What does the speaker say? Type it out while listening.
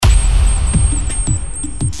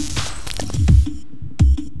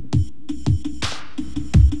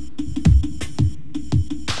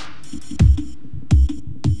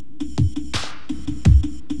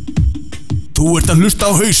ert að hlusta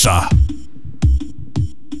á Hausa.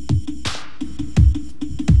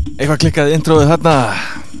 Eitthvað klikkaði introið þarna.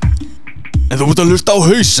 En þú ert að hlusta á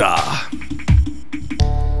Hausa.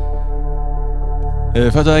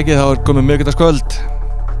 Föttu ekki, þá er komið miðvikudagskvöld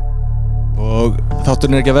og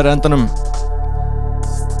þátturinn er ekki að vera endanum.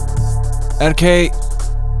 RK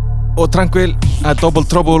og Tranquil, það er Double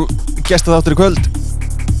Trouble gestaþáttur í kvöld.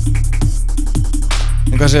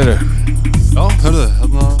 En hvað segirðu? Já, hörðu,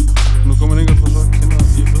 hérna nú komin yngar til að kynna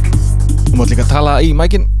í plötuna. Þú mátt líka tala í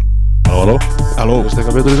mækinn. Halló. Halló. Þú veist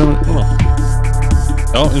eitthvað betur í saman núna?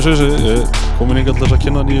 Já, eins og þessi, komin yngar til að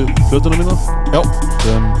kynna nýju plötuna mína. Já.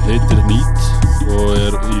 Sem heitir Nýt og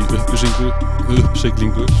er í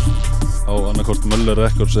uppsiglingu á annarkvort Möller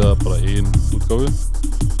Records eða bara ein útgáfu.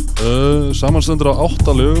 Samanstendur á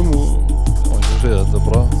 8 lögum og já, eins og ég segi, þetta er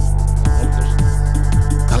bara nálgast.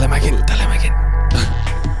 Tala í mækinn.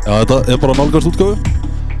 Já, þetta er bara nálgast útgáfu.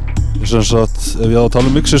 Sem sagt, ef ég á að tala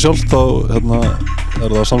um mixi sjálf þá er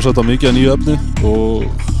það samsetta mikið af nýju efni og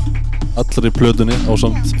allri plötunni á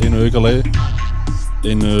samt einu auka lagi.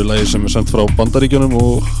 Einu lagi sem er sendt frá Bandaríkjunum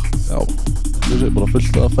og já, þessi er bara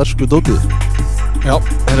fullt af fersku dótið. Já,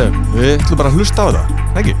 heyrðu, við ætlum bara að hlusta á það,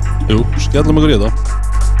 ekki? Jú, skellum okkur í þetta.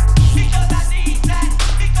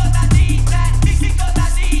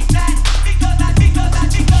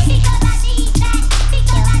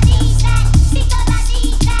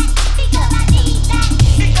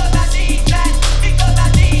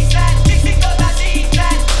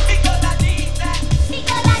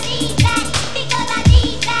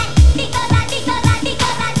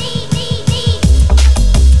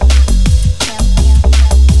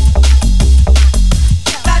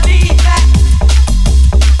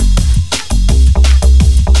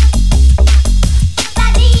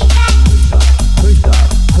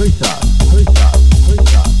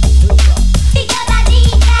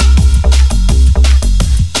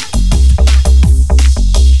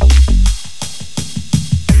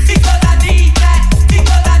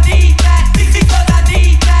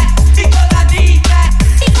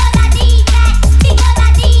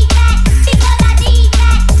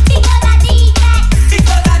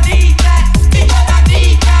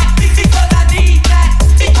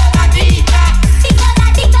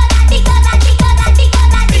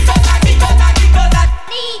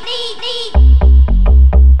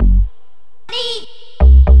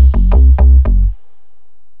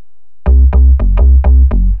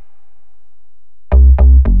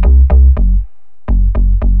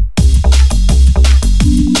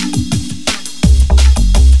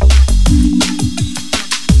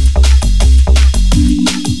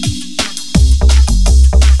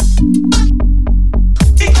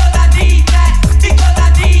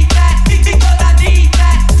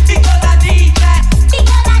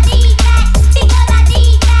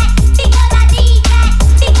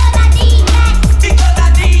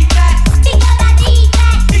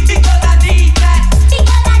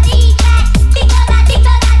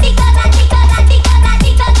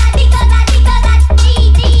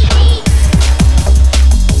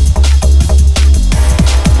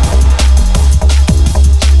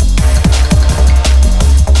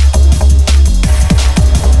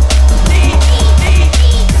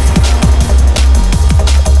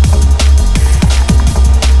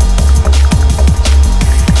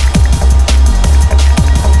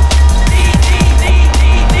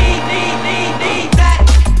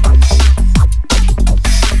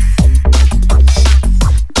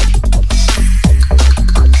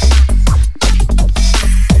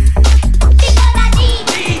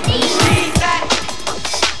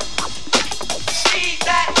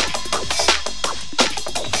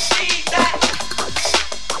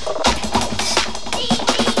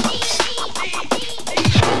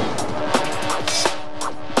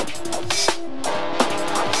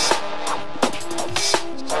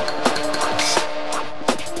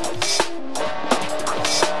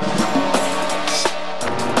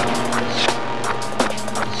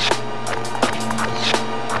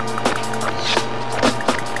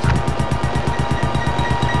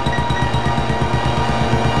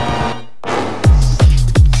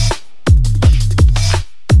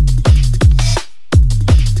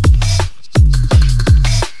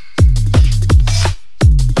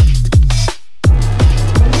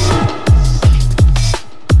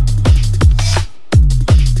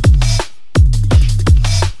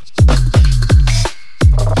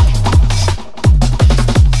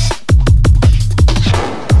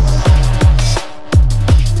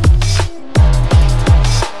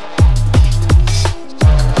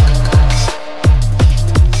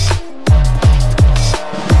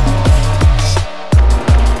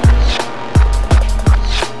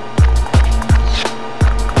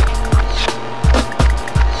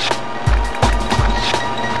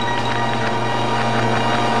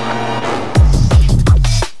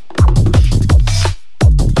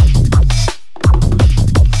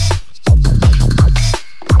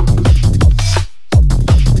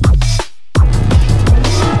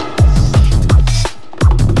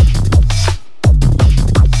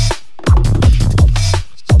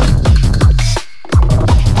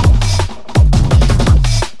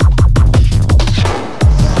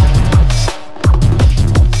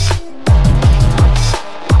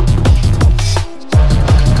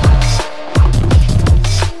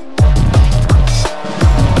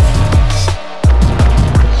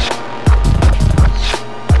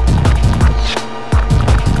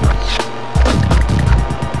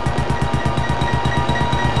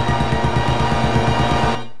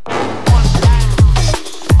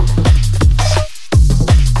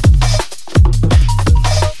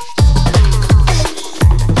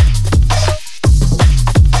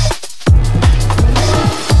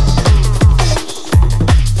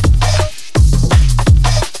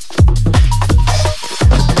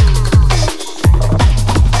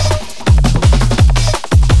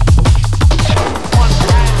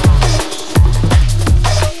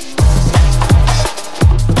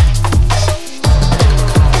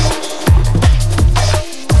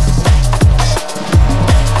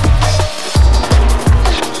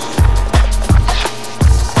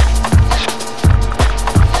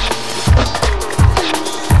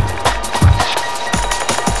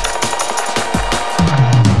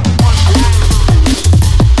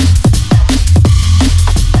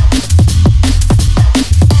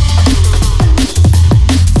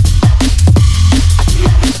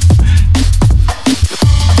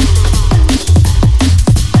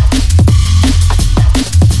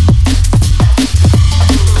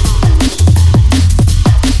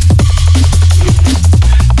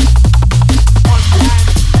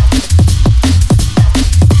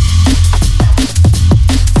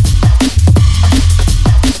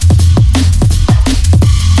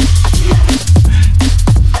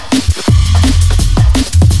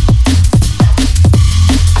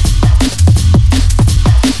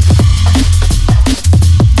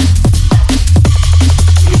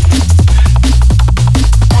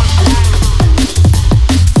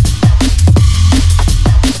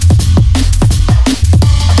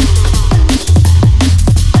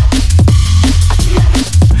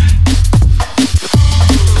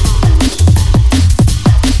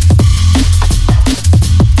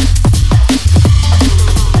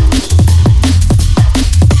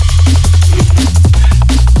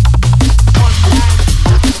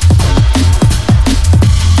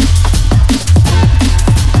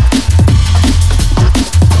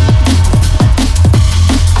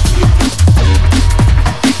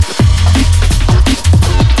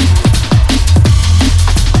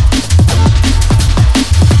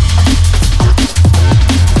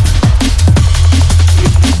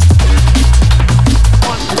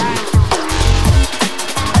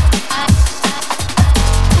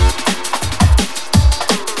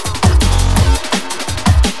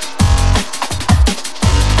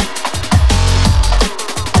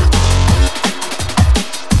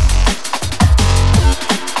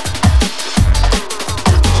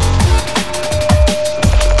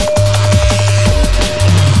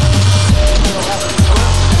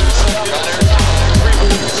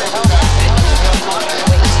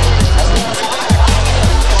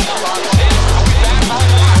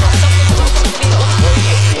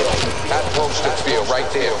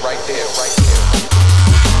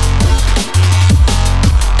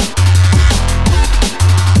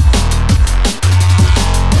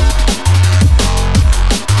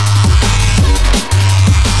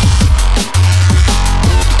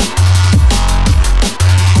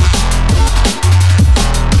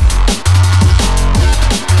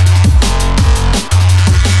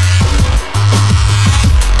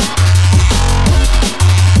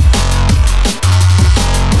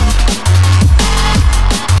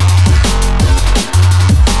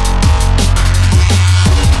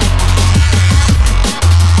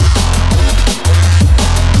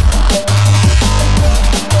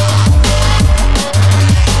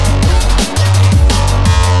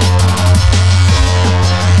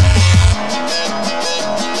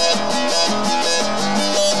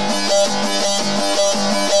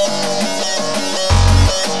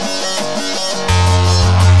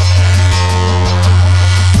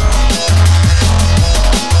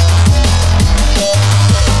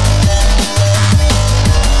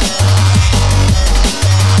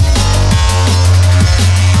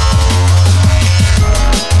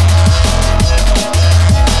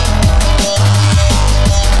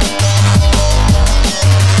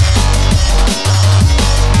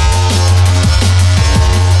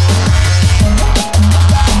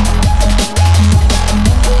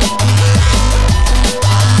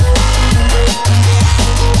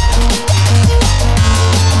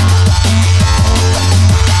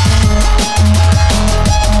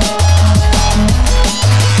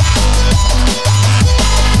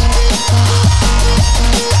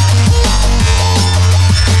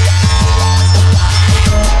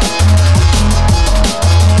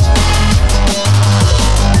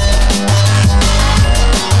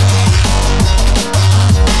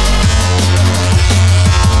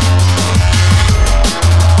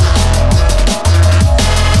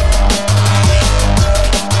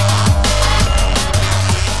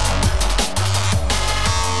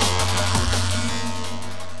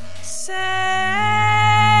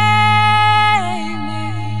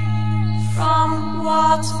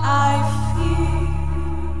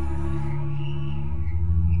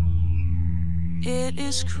 It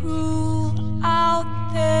is cruel out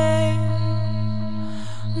there.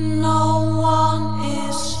 No one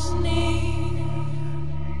is near.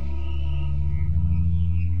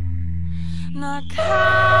 And I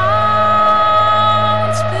can't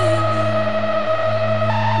believe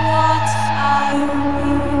what I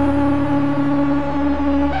read.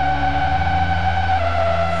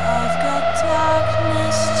 I've got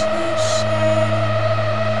darkness to share.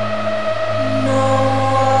 No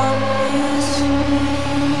one is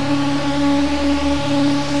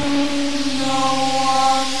no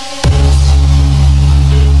one is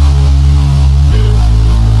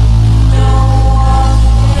no one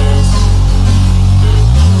is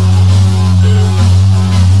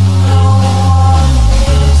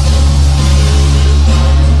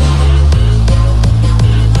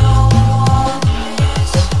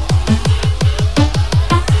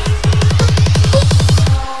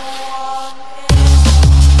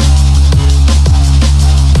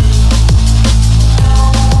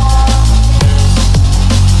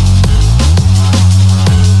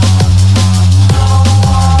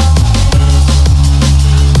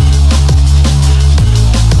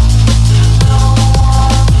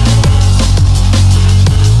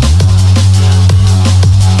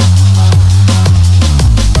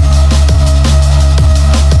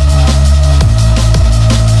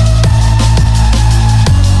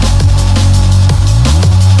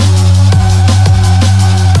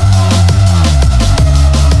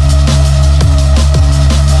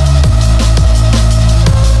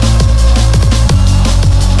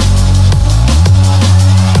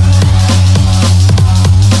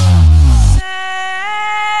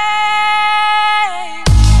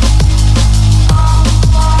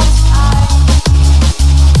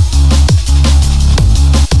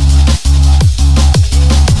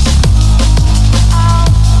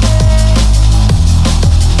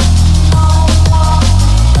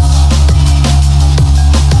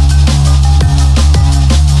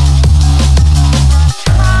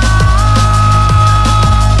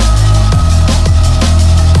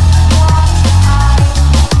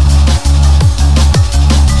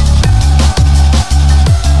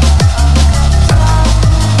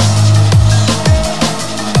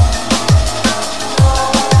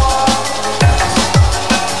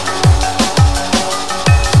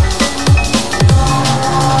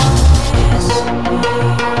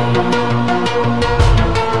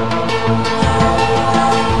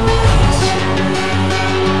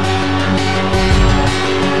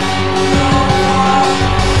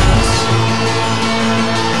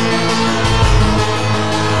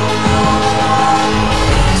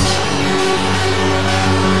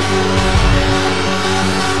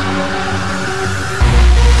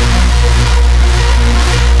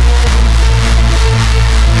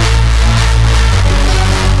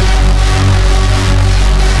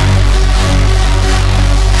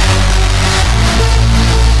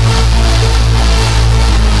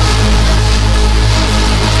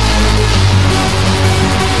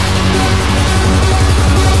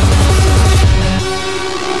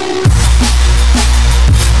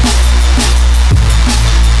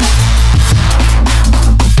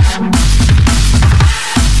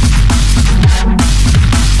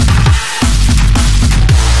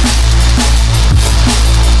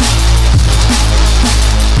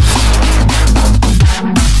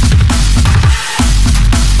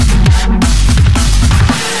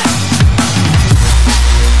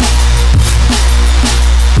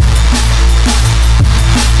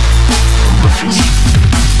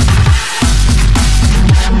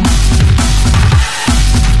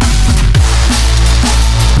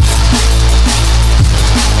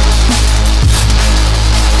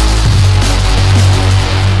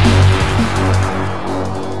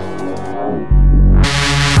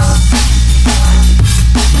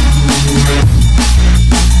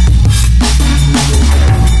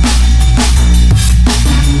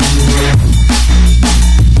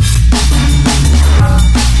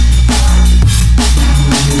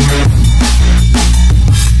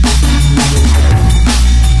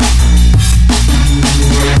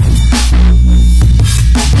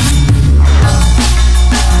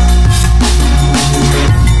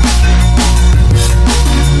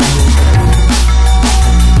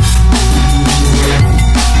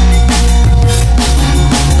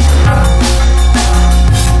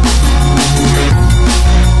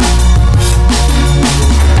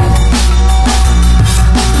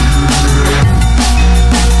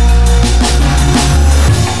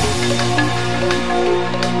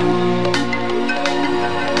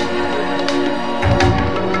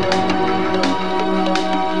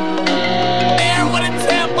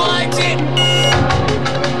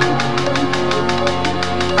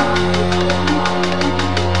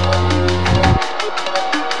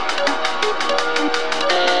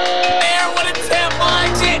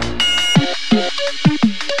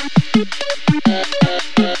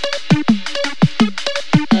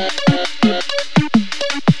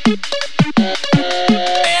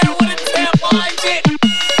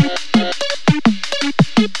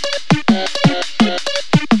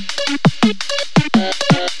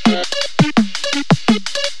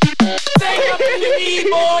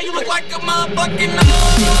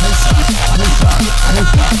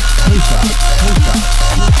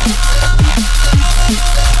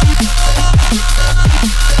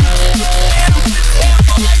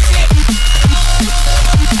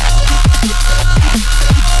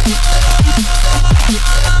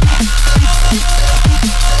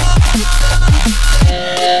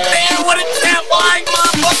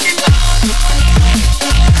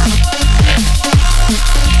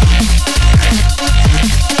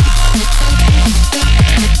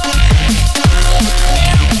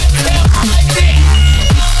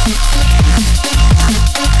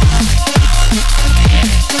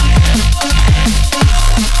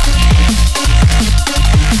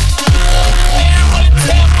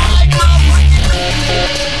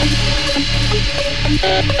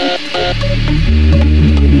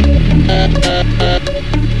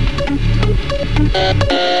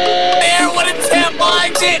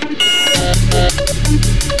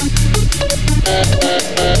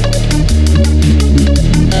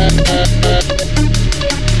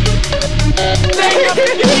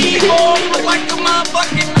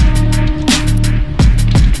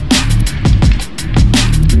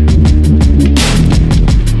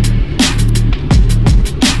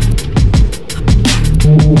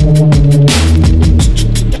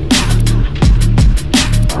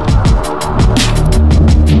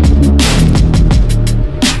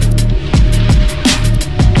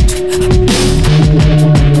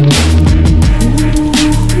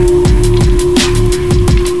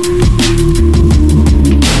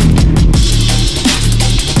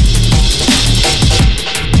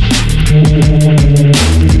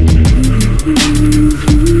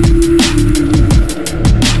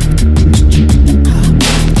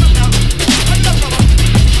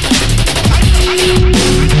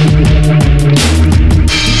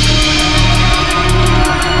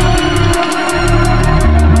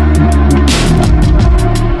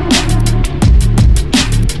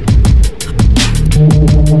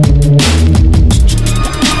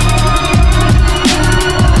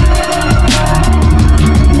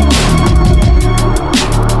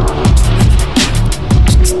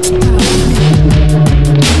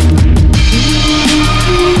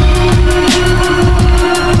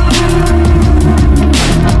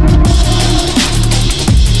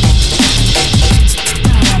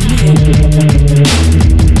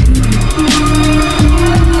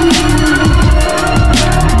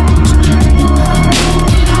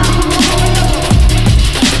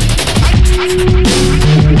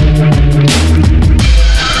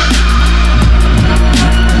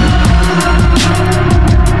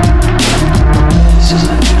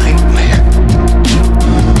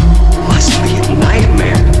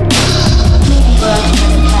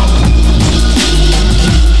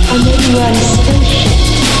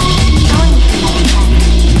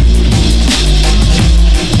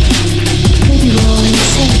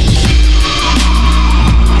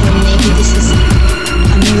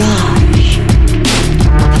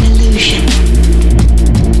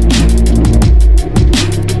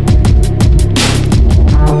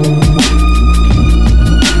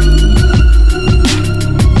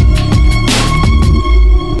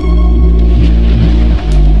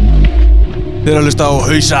Þið eru að hlusta á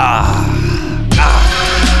Hausa.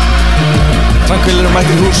 Tranquillir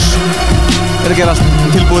mættir í hús. Þeir að gera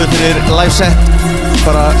allt tilbúið fyrir live set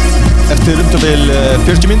bara eftir bil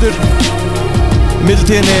 40 mínútur. Í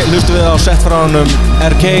middeltíðinni hlustum við á set frá honum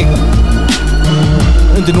RK.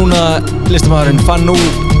 Undir núna listamaðurinn Fanu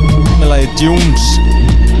með lagið Dunes.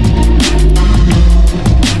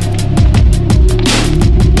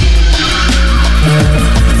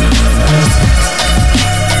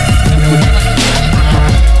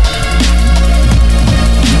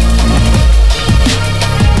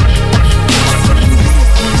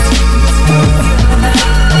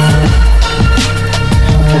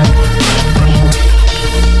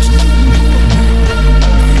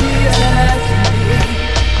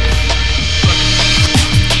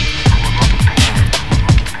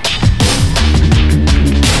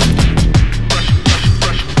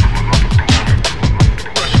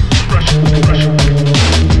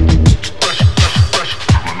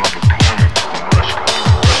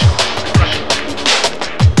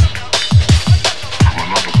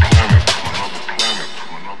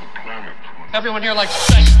 Everyone here likes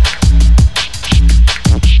sex.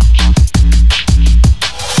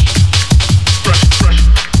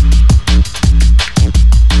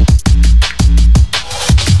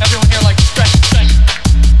 Everyone here likes sex.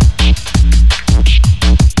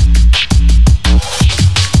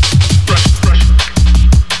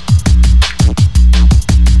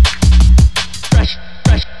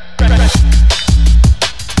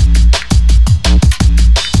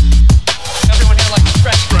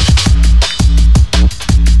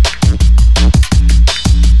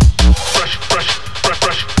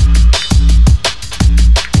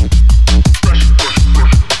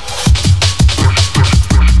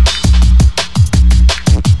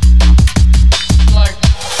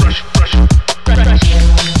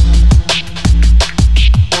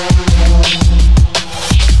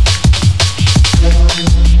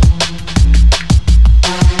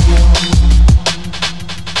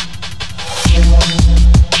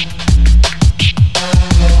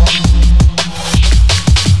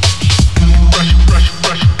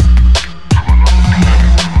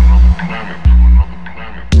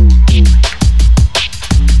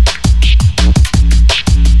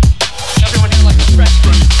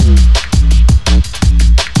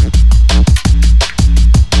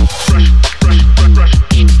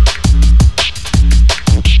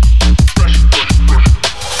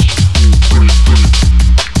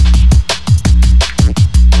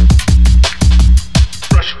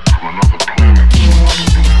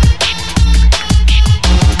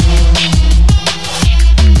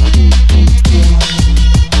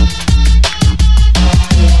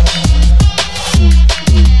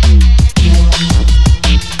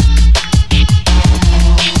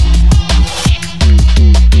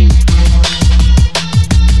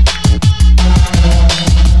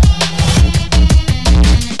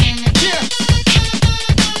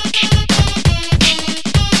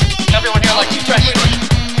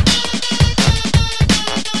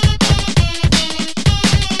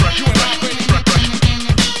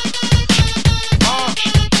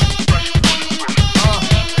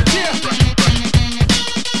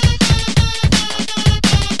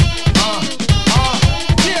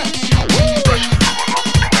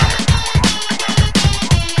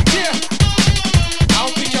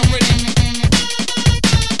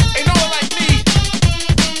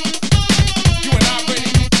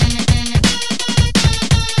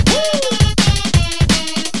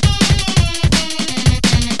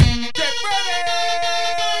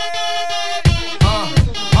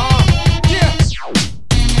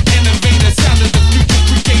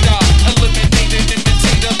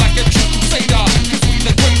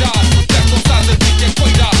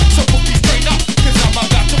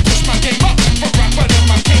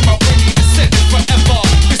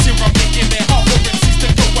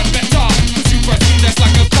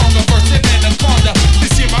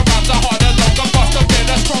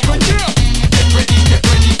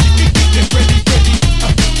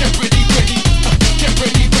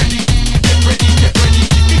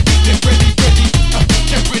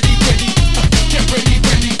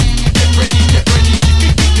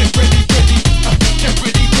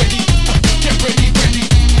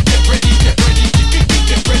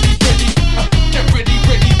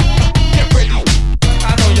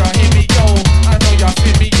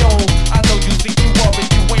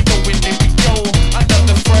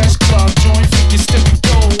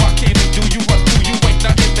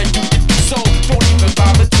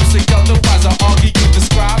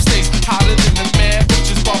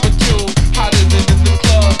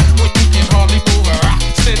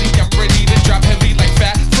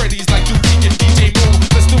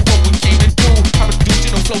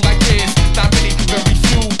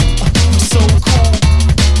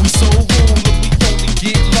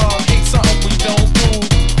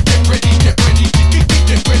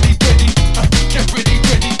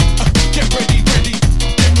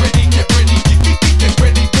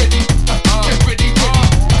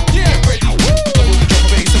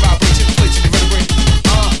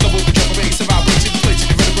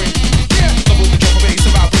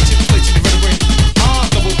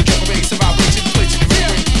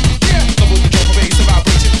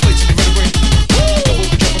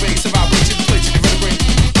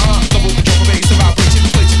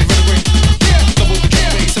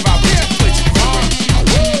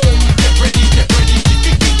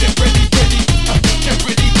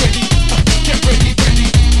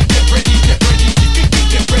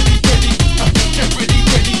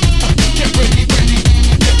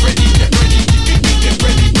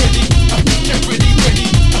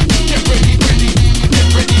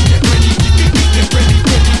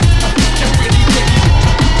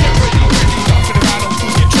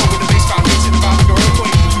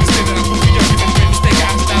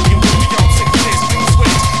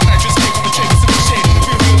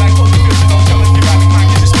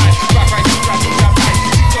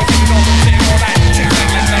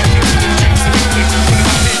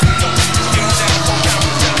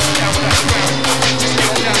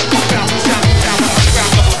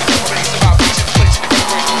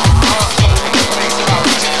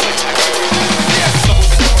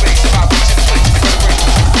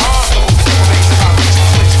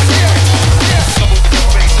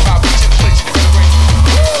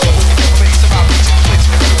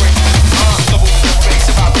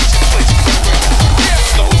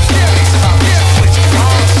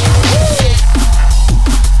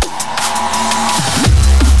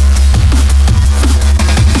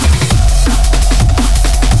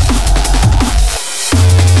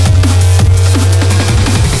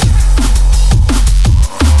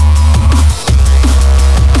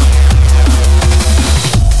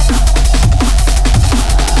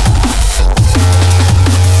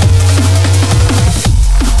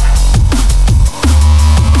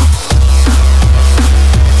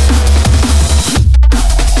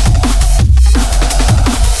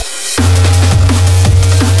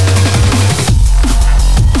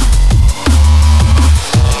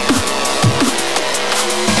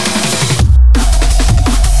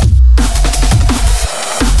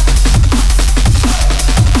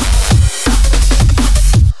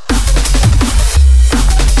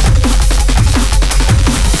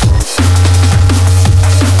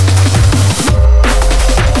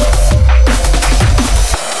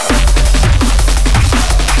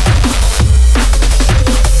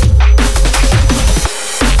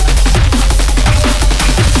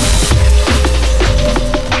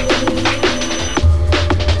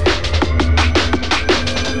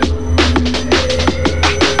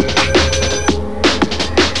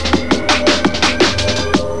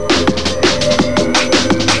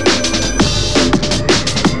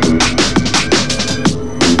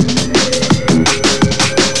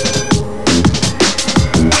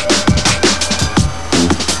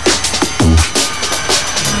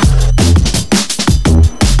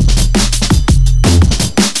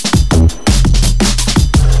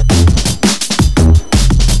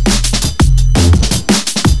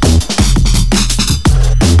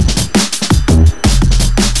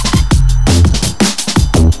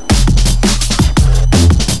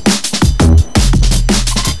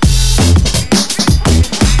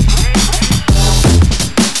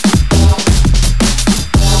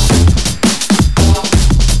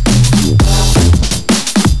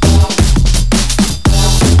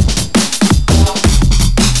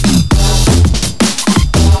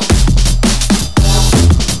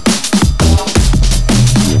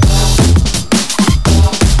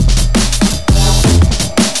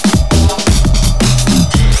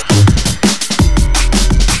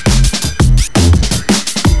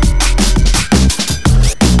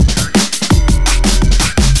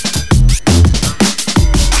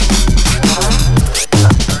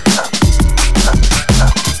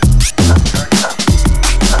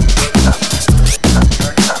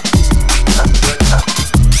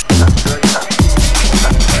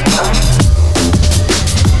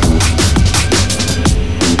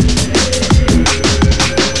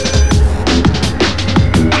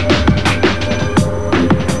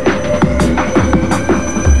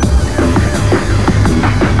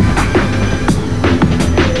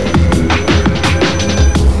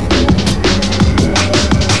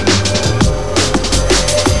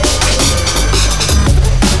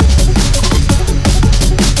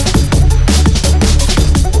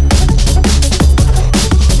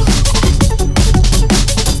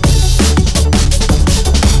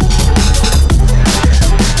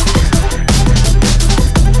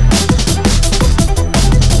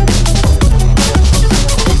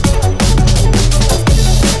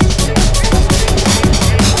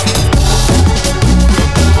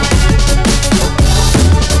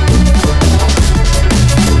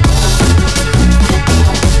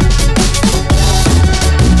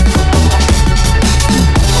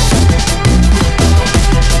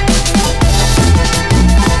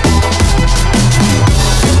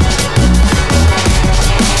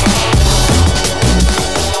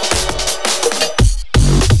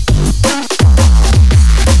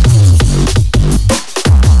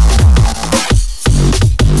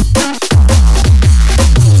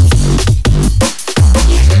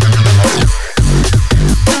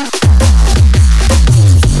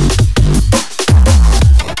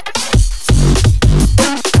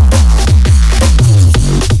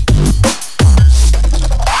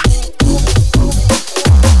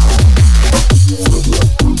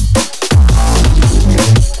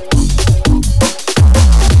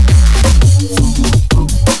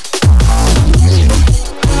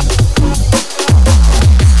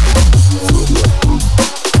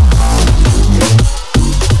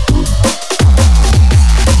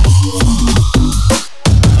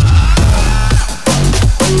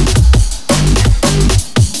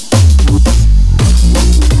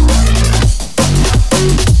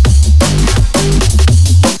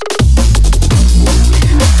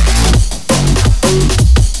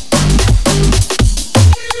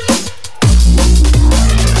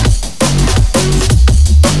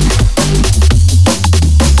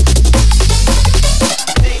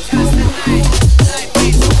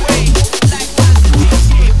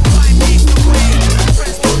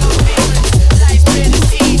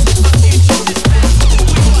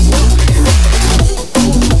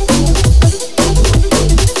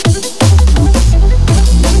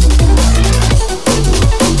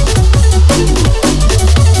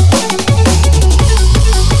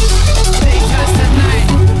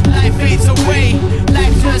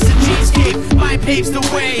 paves the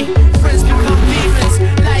way. Friends become demons,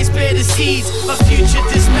 lies bear the seeds. A future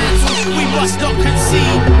dismantled, we must not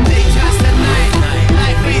concede. Day turns to night,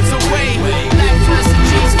 life fades away. Life turns to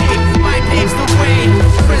cheesecake, mind paves the way.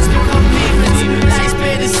 Friends become demons, lies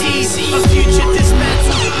bear the seeds. A future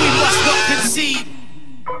dismantled, we must not concede.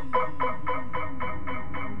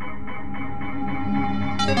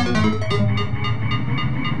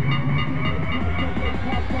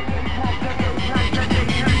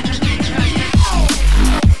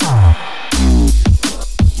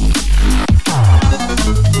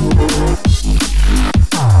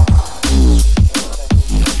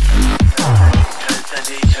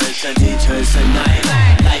 Turns to night,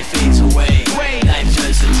 life fades away. Life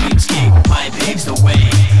turns to dreamscape, mind paves the way.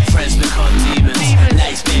 Friends become demons,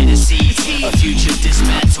 lies bear the seeds. A future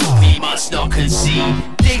dismantled, we must not concede.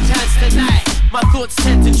 Day turns to night, my thoughts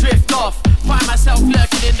tend to drift off. Find myself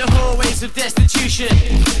lurking in the hallways of destitution,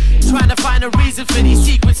 trying to find a reason for these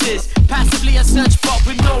sequences. Passively I search but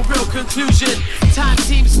with no real conclusion. Time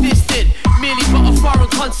seems distant, merely but a foreign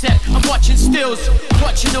concept. I'm watching stills,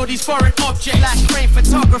 watching all these foreign objects. Flash frame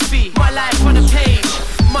photography, my life on a page.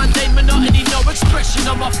 Mundane monotony, no expression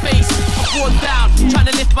on my face. I'm worn down, trying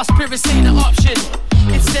to lift my spirits ain't an option.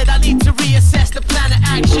 Instead I need to reassess the plan of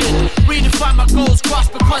action. Redefine my goals,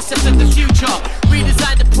 grasp the concept of the future.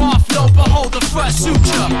 Redesign the path, lo behold the first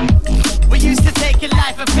suture. We're used to taking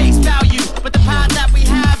life at face value, but the power that we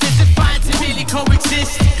have is defined to really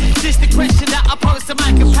coexist. This the question that I pose to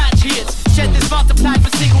my compatriots. Shed this multiplied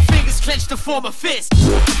for single fingers clenched to form a fist.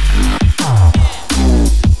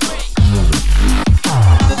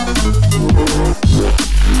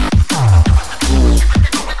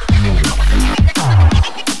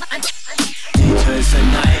 Turns to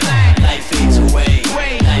night, life fades away.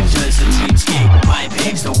 Life turns to dreamscape, mind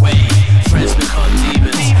paves the way. Friends become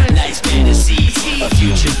demons, lies bear the seeds. A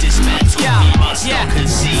future dismantled, we must not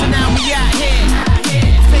concede. So now we out here,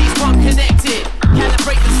 phase one connected.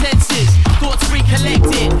 Calibrate the senses, thoughts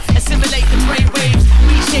recollected. Assimilate the brain waves,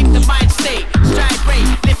 reshape the mind state. Stride rate,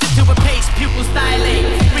 lift it to a pace, pupils dilate.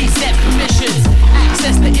 Reset permissions,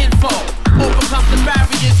 access the info. Overcome the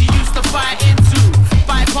barriers you used to buy into.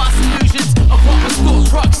 Bypass illusions of what was thought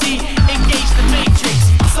proxy. Engage the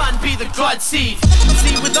matrix, sun be the god seed.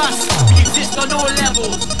 See with us, we exist on all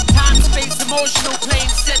levels. Time, space, emotional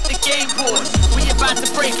planes set the game board. We about to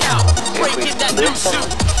break out, break in that new suit.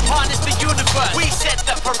 Harness the universe, we set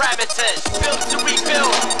the parameters. Built to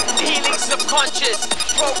rebuild, healing subconscious.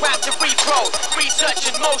 Program to repro, research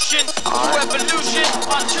in motion. Revolution,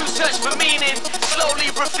 our true search for meaning. Slowly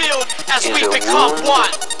revealed as we become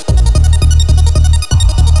one.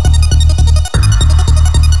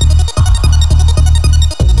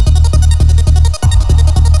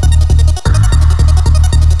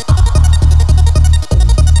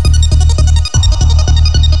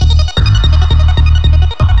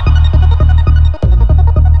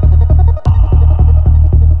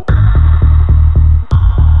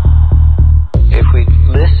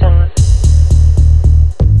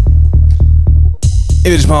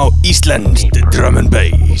 Yfir smá íslenskt drum and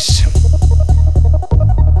bass.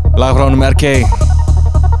 Lag frá honum RK,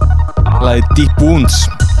 lagið Deep Wounds.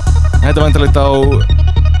 Þetta er væntanlegt á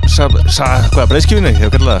breiðskífunni, ég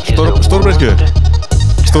hef kallað það, stóru breiðskífu.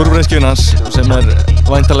 Stóru breiðskífun hans sem er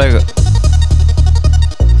væntanleg,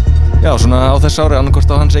 já, svona á þess ári,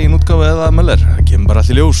 annarkvort á hans eigin útgáfu eða Möller. Það kemur bara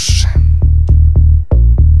allt í ljós.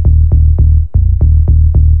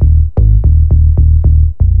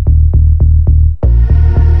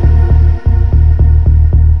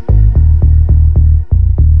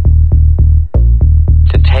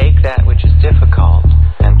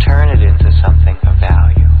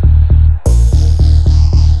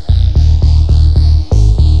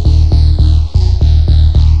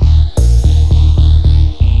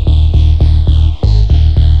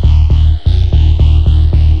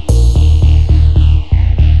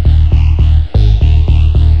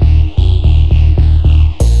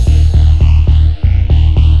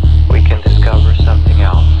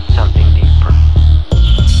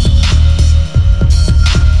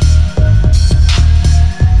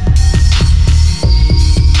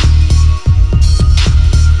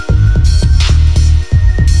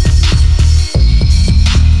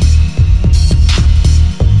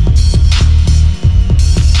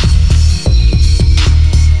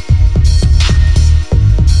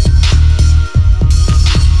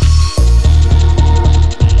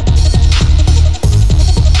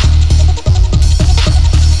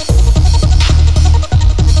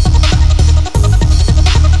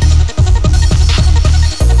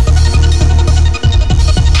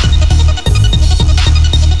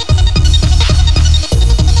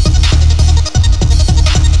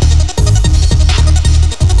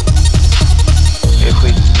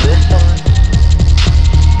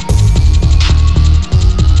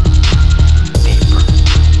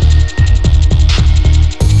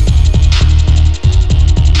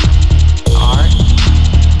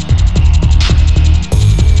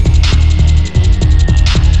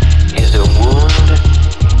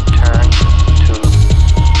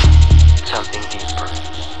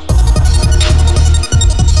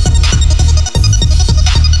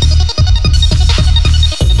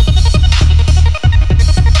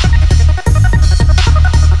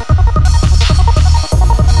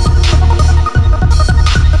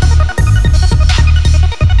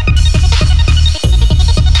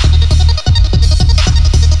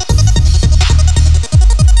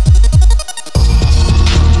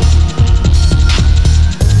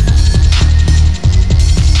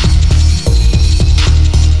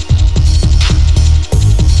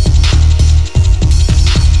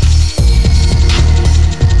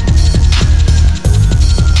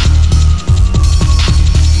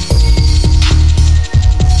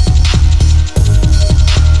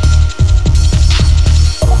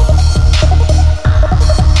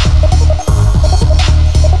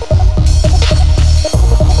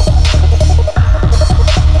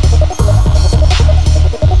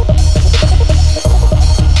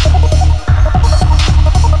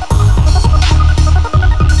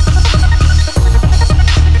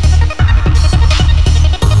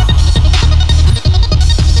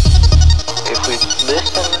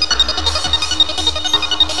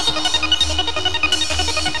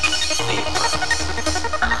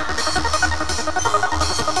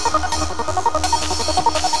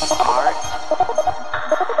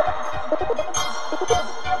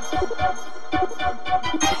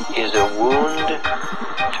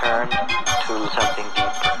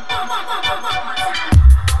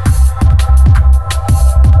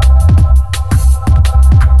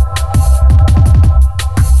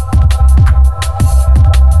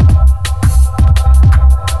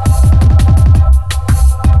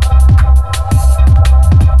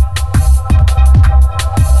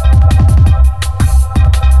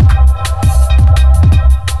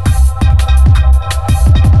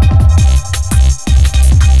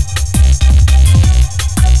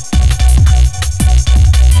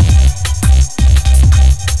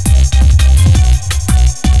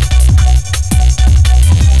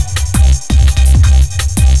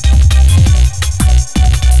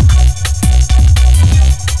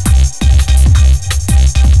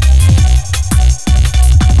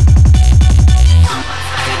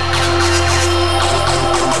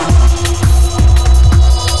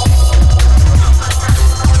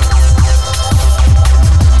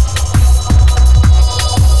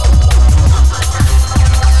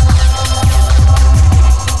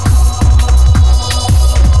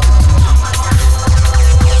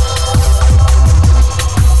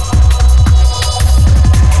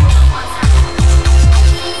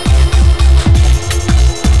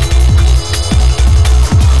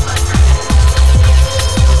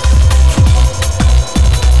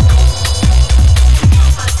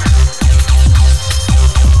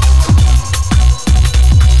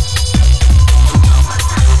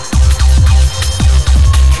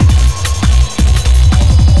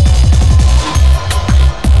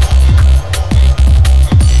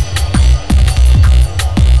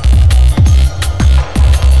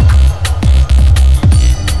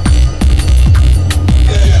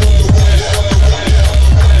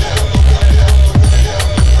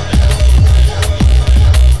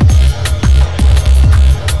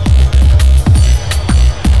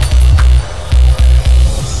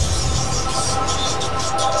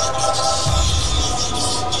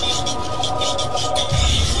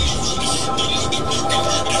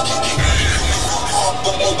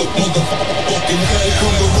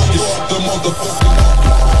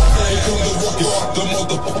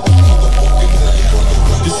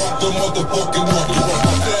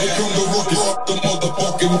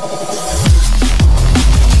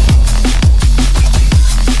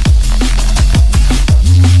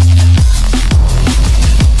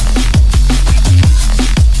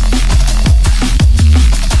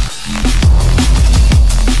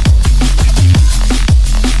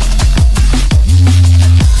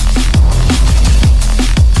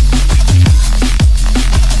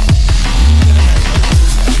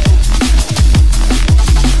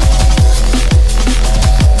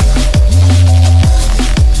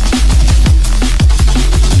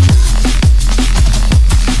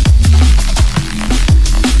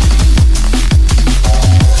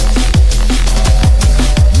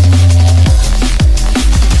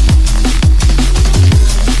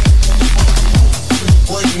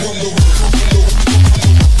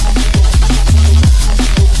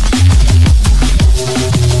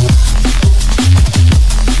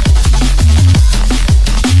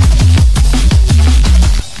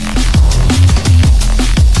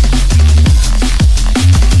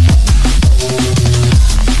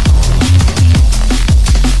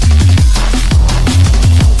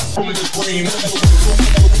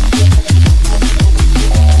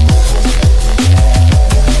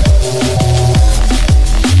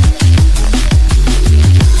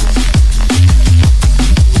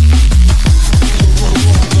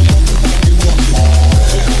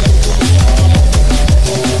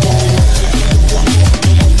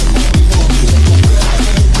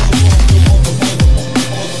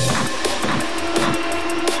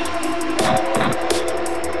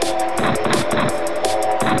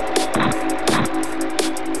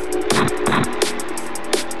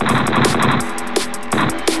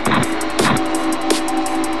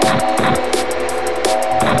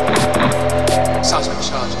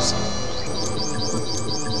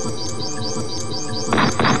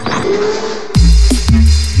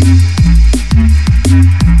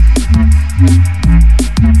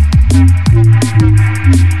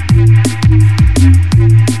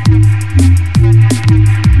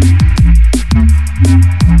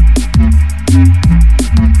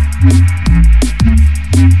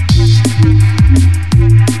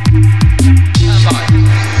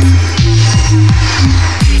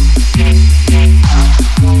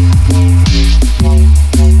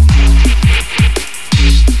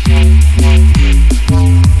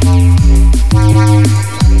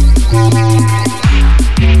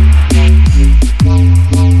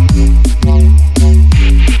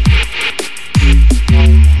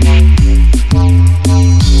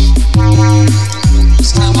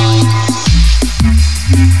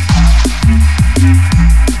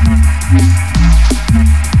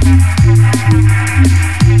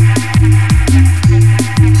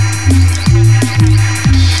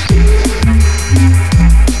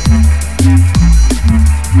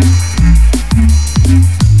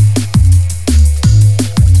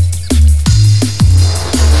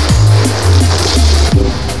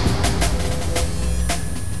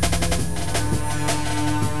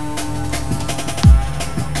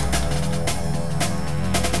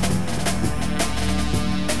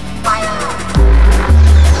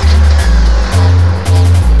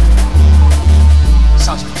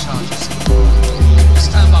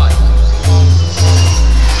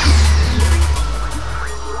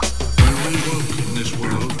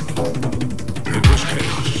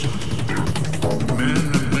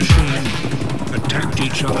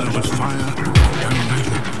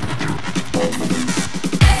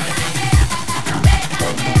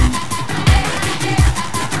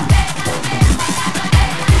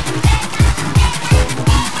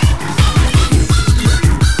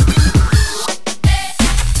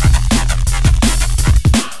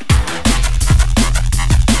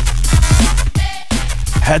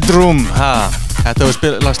 Headroom, þetta hefur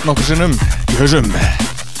spilast nokkur sinnum í hausum.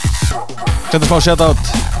 Senda smá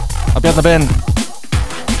shoutout að Bjarna Ben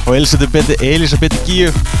og Elisabeth Gíu.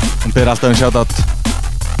 Hún byrðir alltaf shoutout.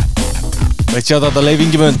 Og eitt shoutout að Leif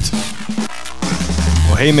Ingimund.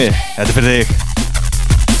 Og Heimi, þetta er fyrir þig.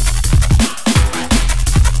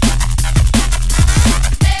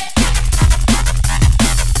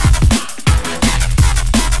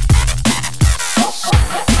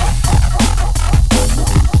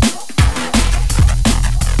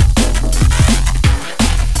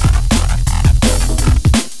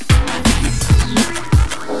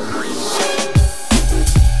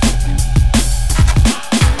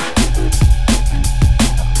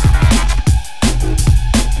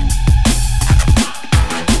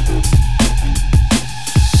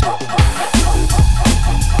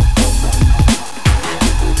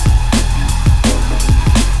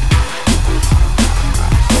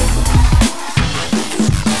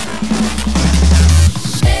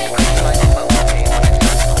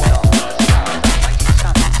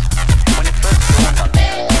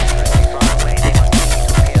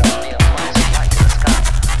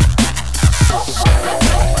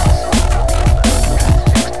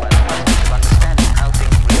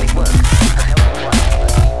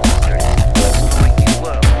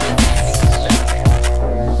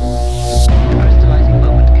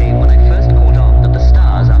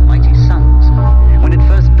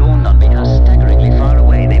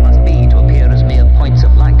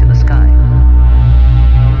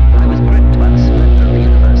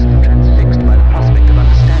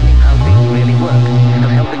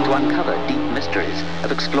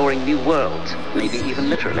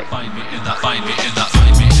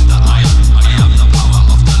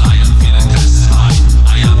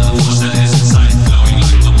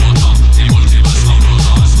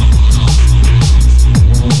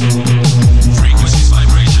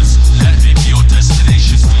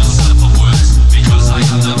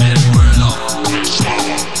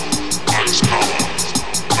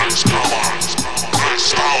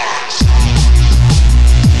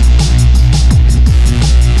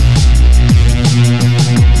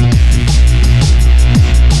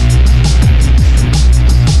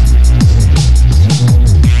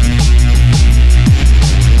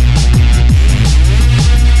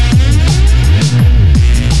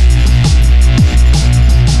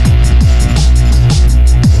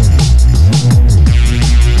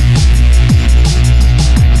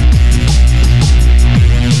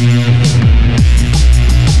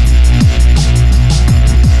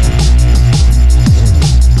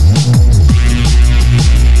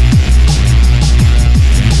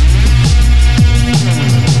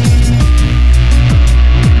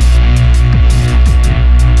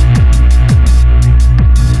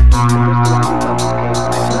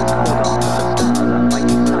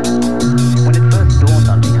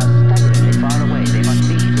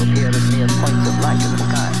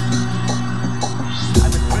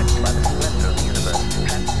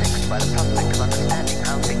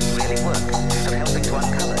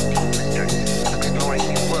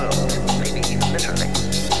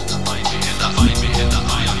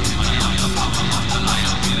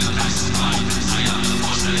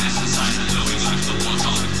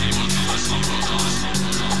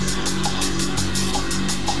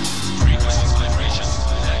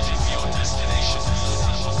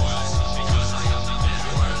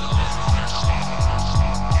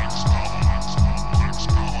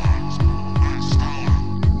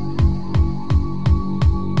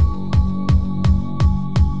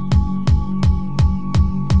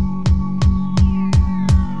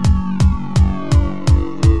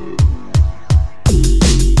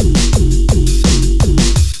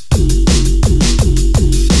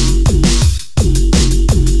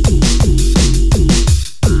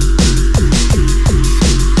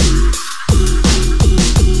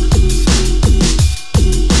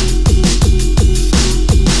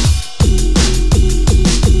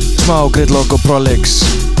 smá Gridlock og Prolix,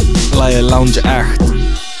 lagið Lounge Act.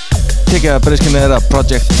 Tekið að breyskinu þeirra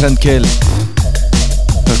Project Trendkill,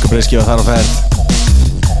 hörku breyski og þar á ferð.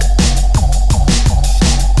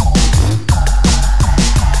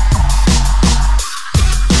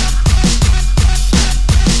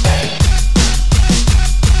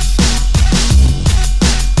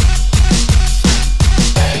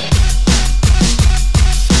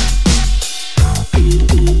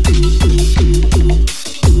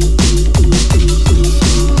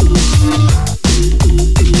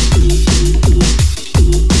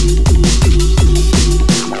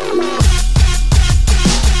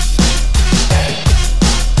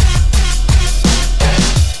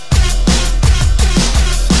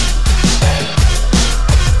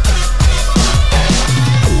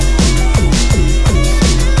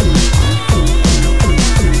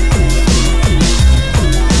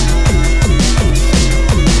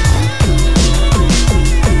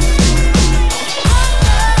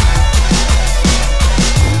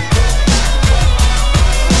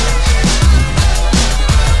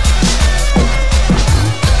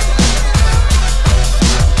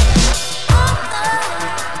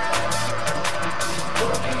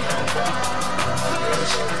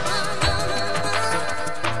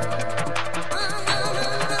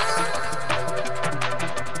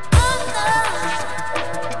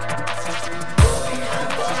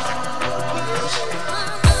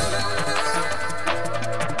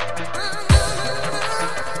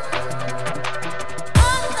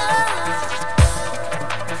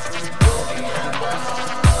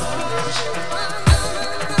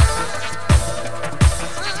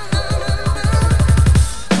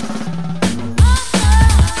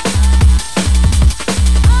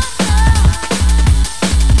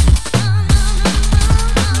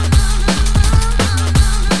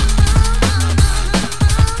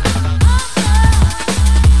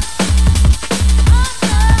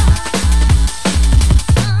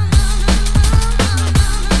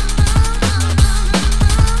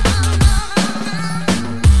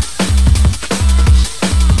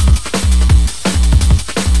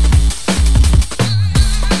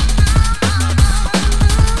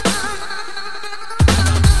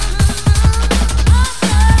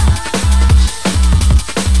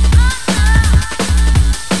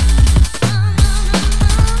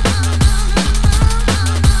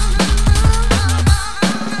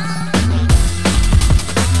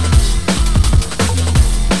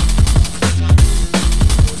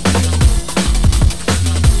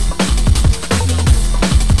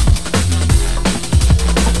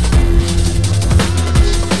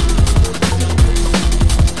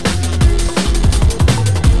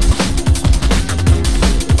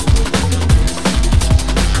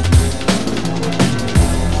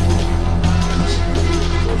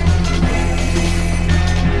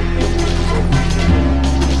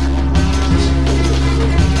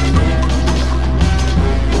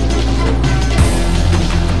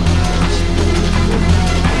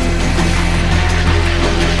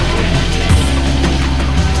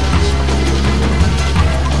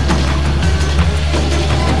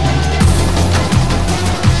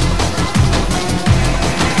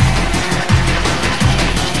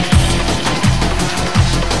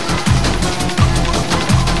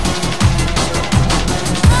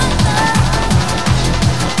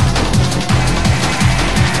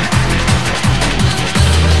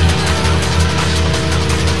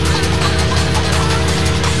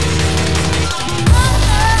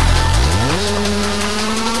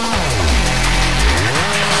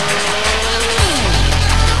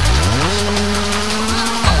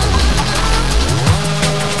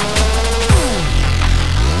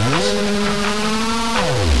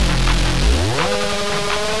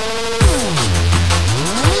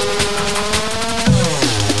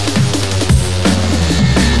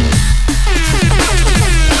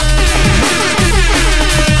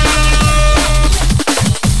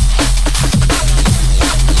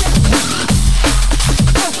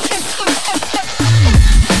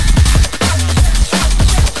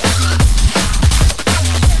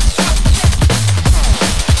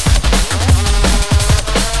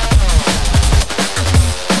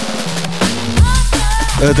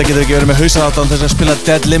 Þetta getur ekki verið með hausaðátt án þess að spila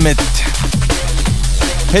Dead Limit.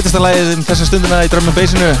 Heitasta lagið þessa stundina í drum and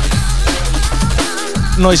bassinu,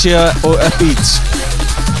 Noisia og Upbeats.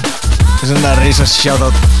 Þess vegna reysa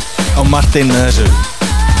shoutout á Martin með þessu.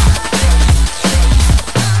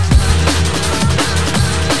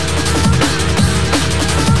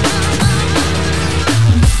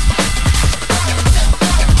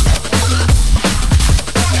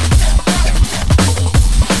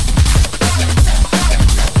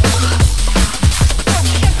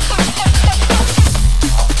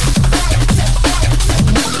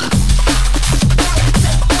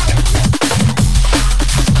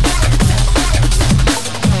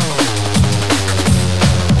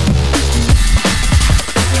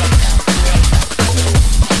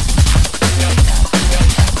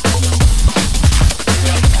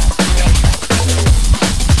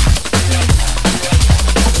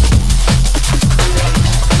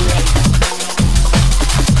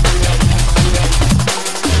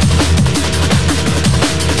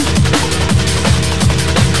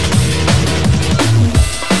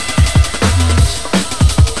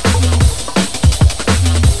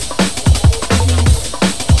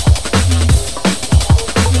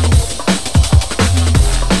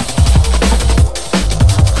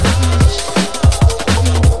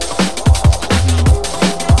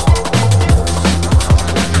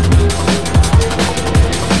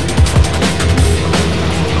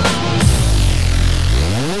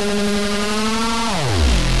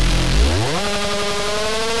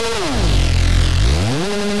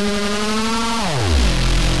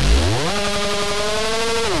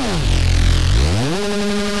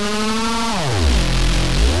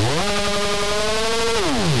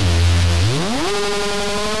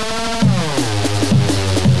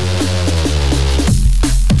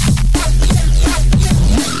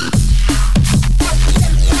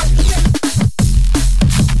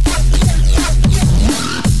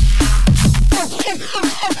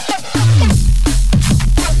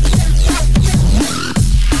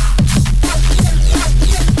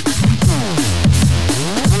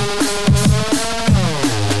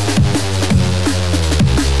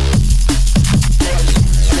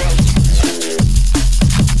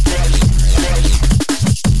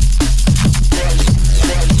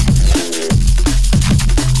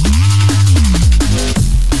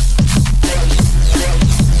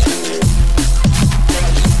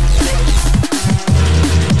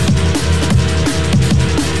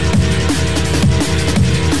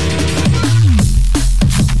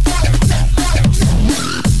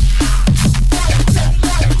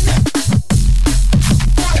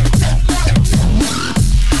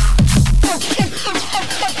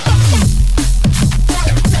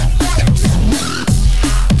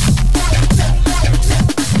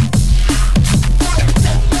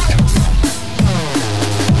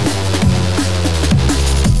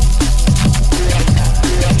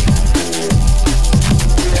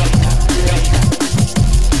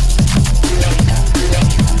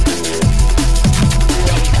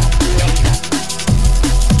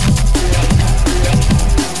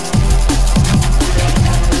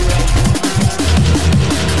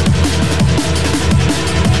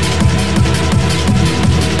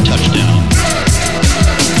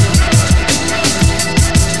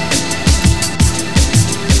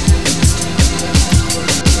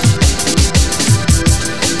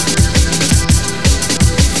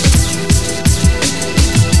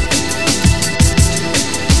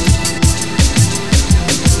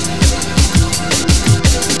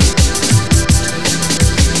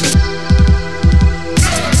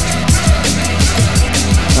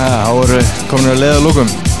 komin að leiða lókum.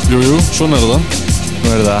 Jú, svona er það. Nú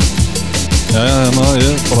er það. Jæja, hérna,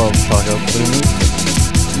 ég bara pakka dreinu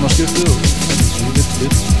svona skiptið og ég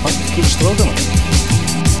get pakkur strákana.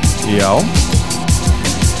 Já.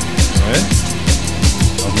 Nei.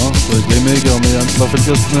 Þarna, svo ég gleymi ekki á mig enda að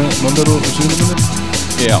fylgjast með Möller og síðan minni.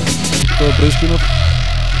 Já. Það er breyðspínar.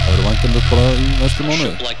 Það verður væntanlegt bara í næstu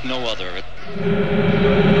mánuði. Like no other.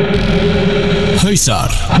 Hausar.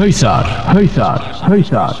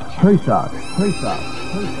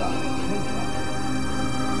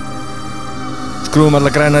 Skrúum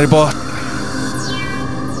allar grænar í botn.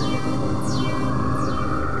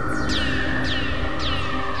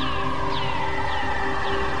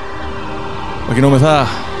 Og ekki nóg með það,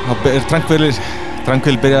 þá er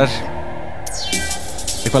Tranquil byrjar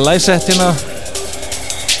eitthvað live-set hérna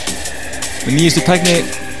með nýjustu tækni,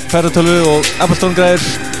 ferðartölu og Appleton græður.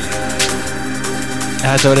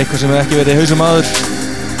 Þetta verður eitthvað sem hefur ekki verið hausum áður.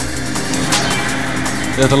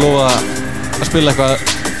 Ég ætla að lofa að spila eitthvað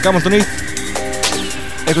gammalt og nýtt,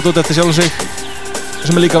 eitthvað dót eftir sjálf og sig,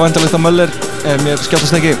 sem er líka væntanlegt á Möller ef mér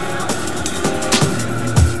skjáttast ekki.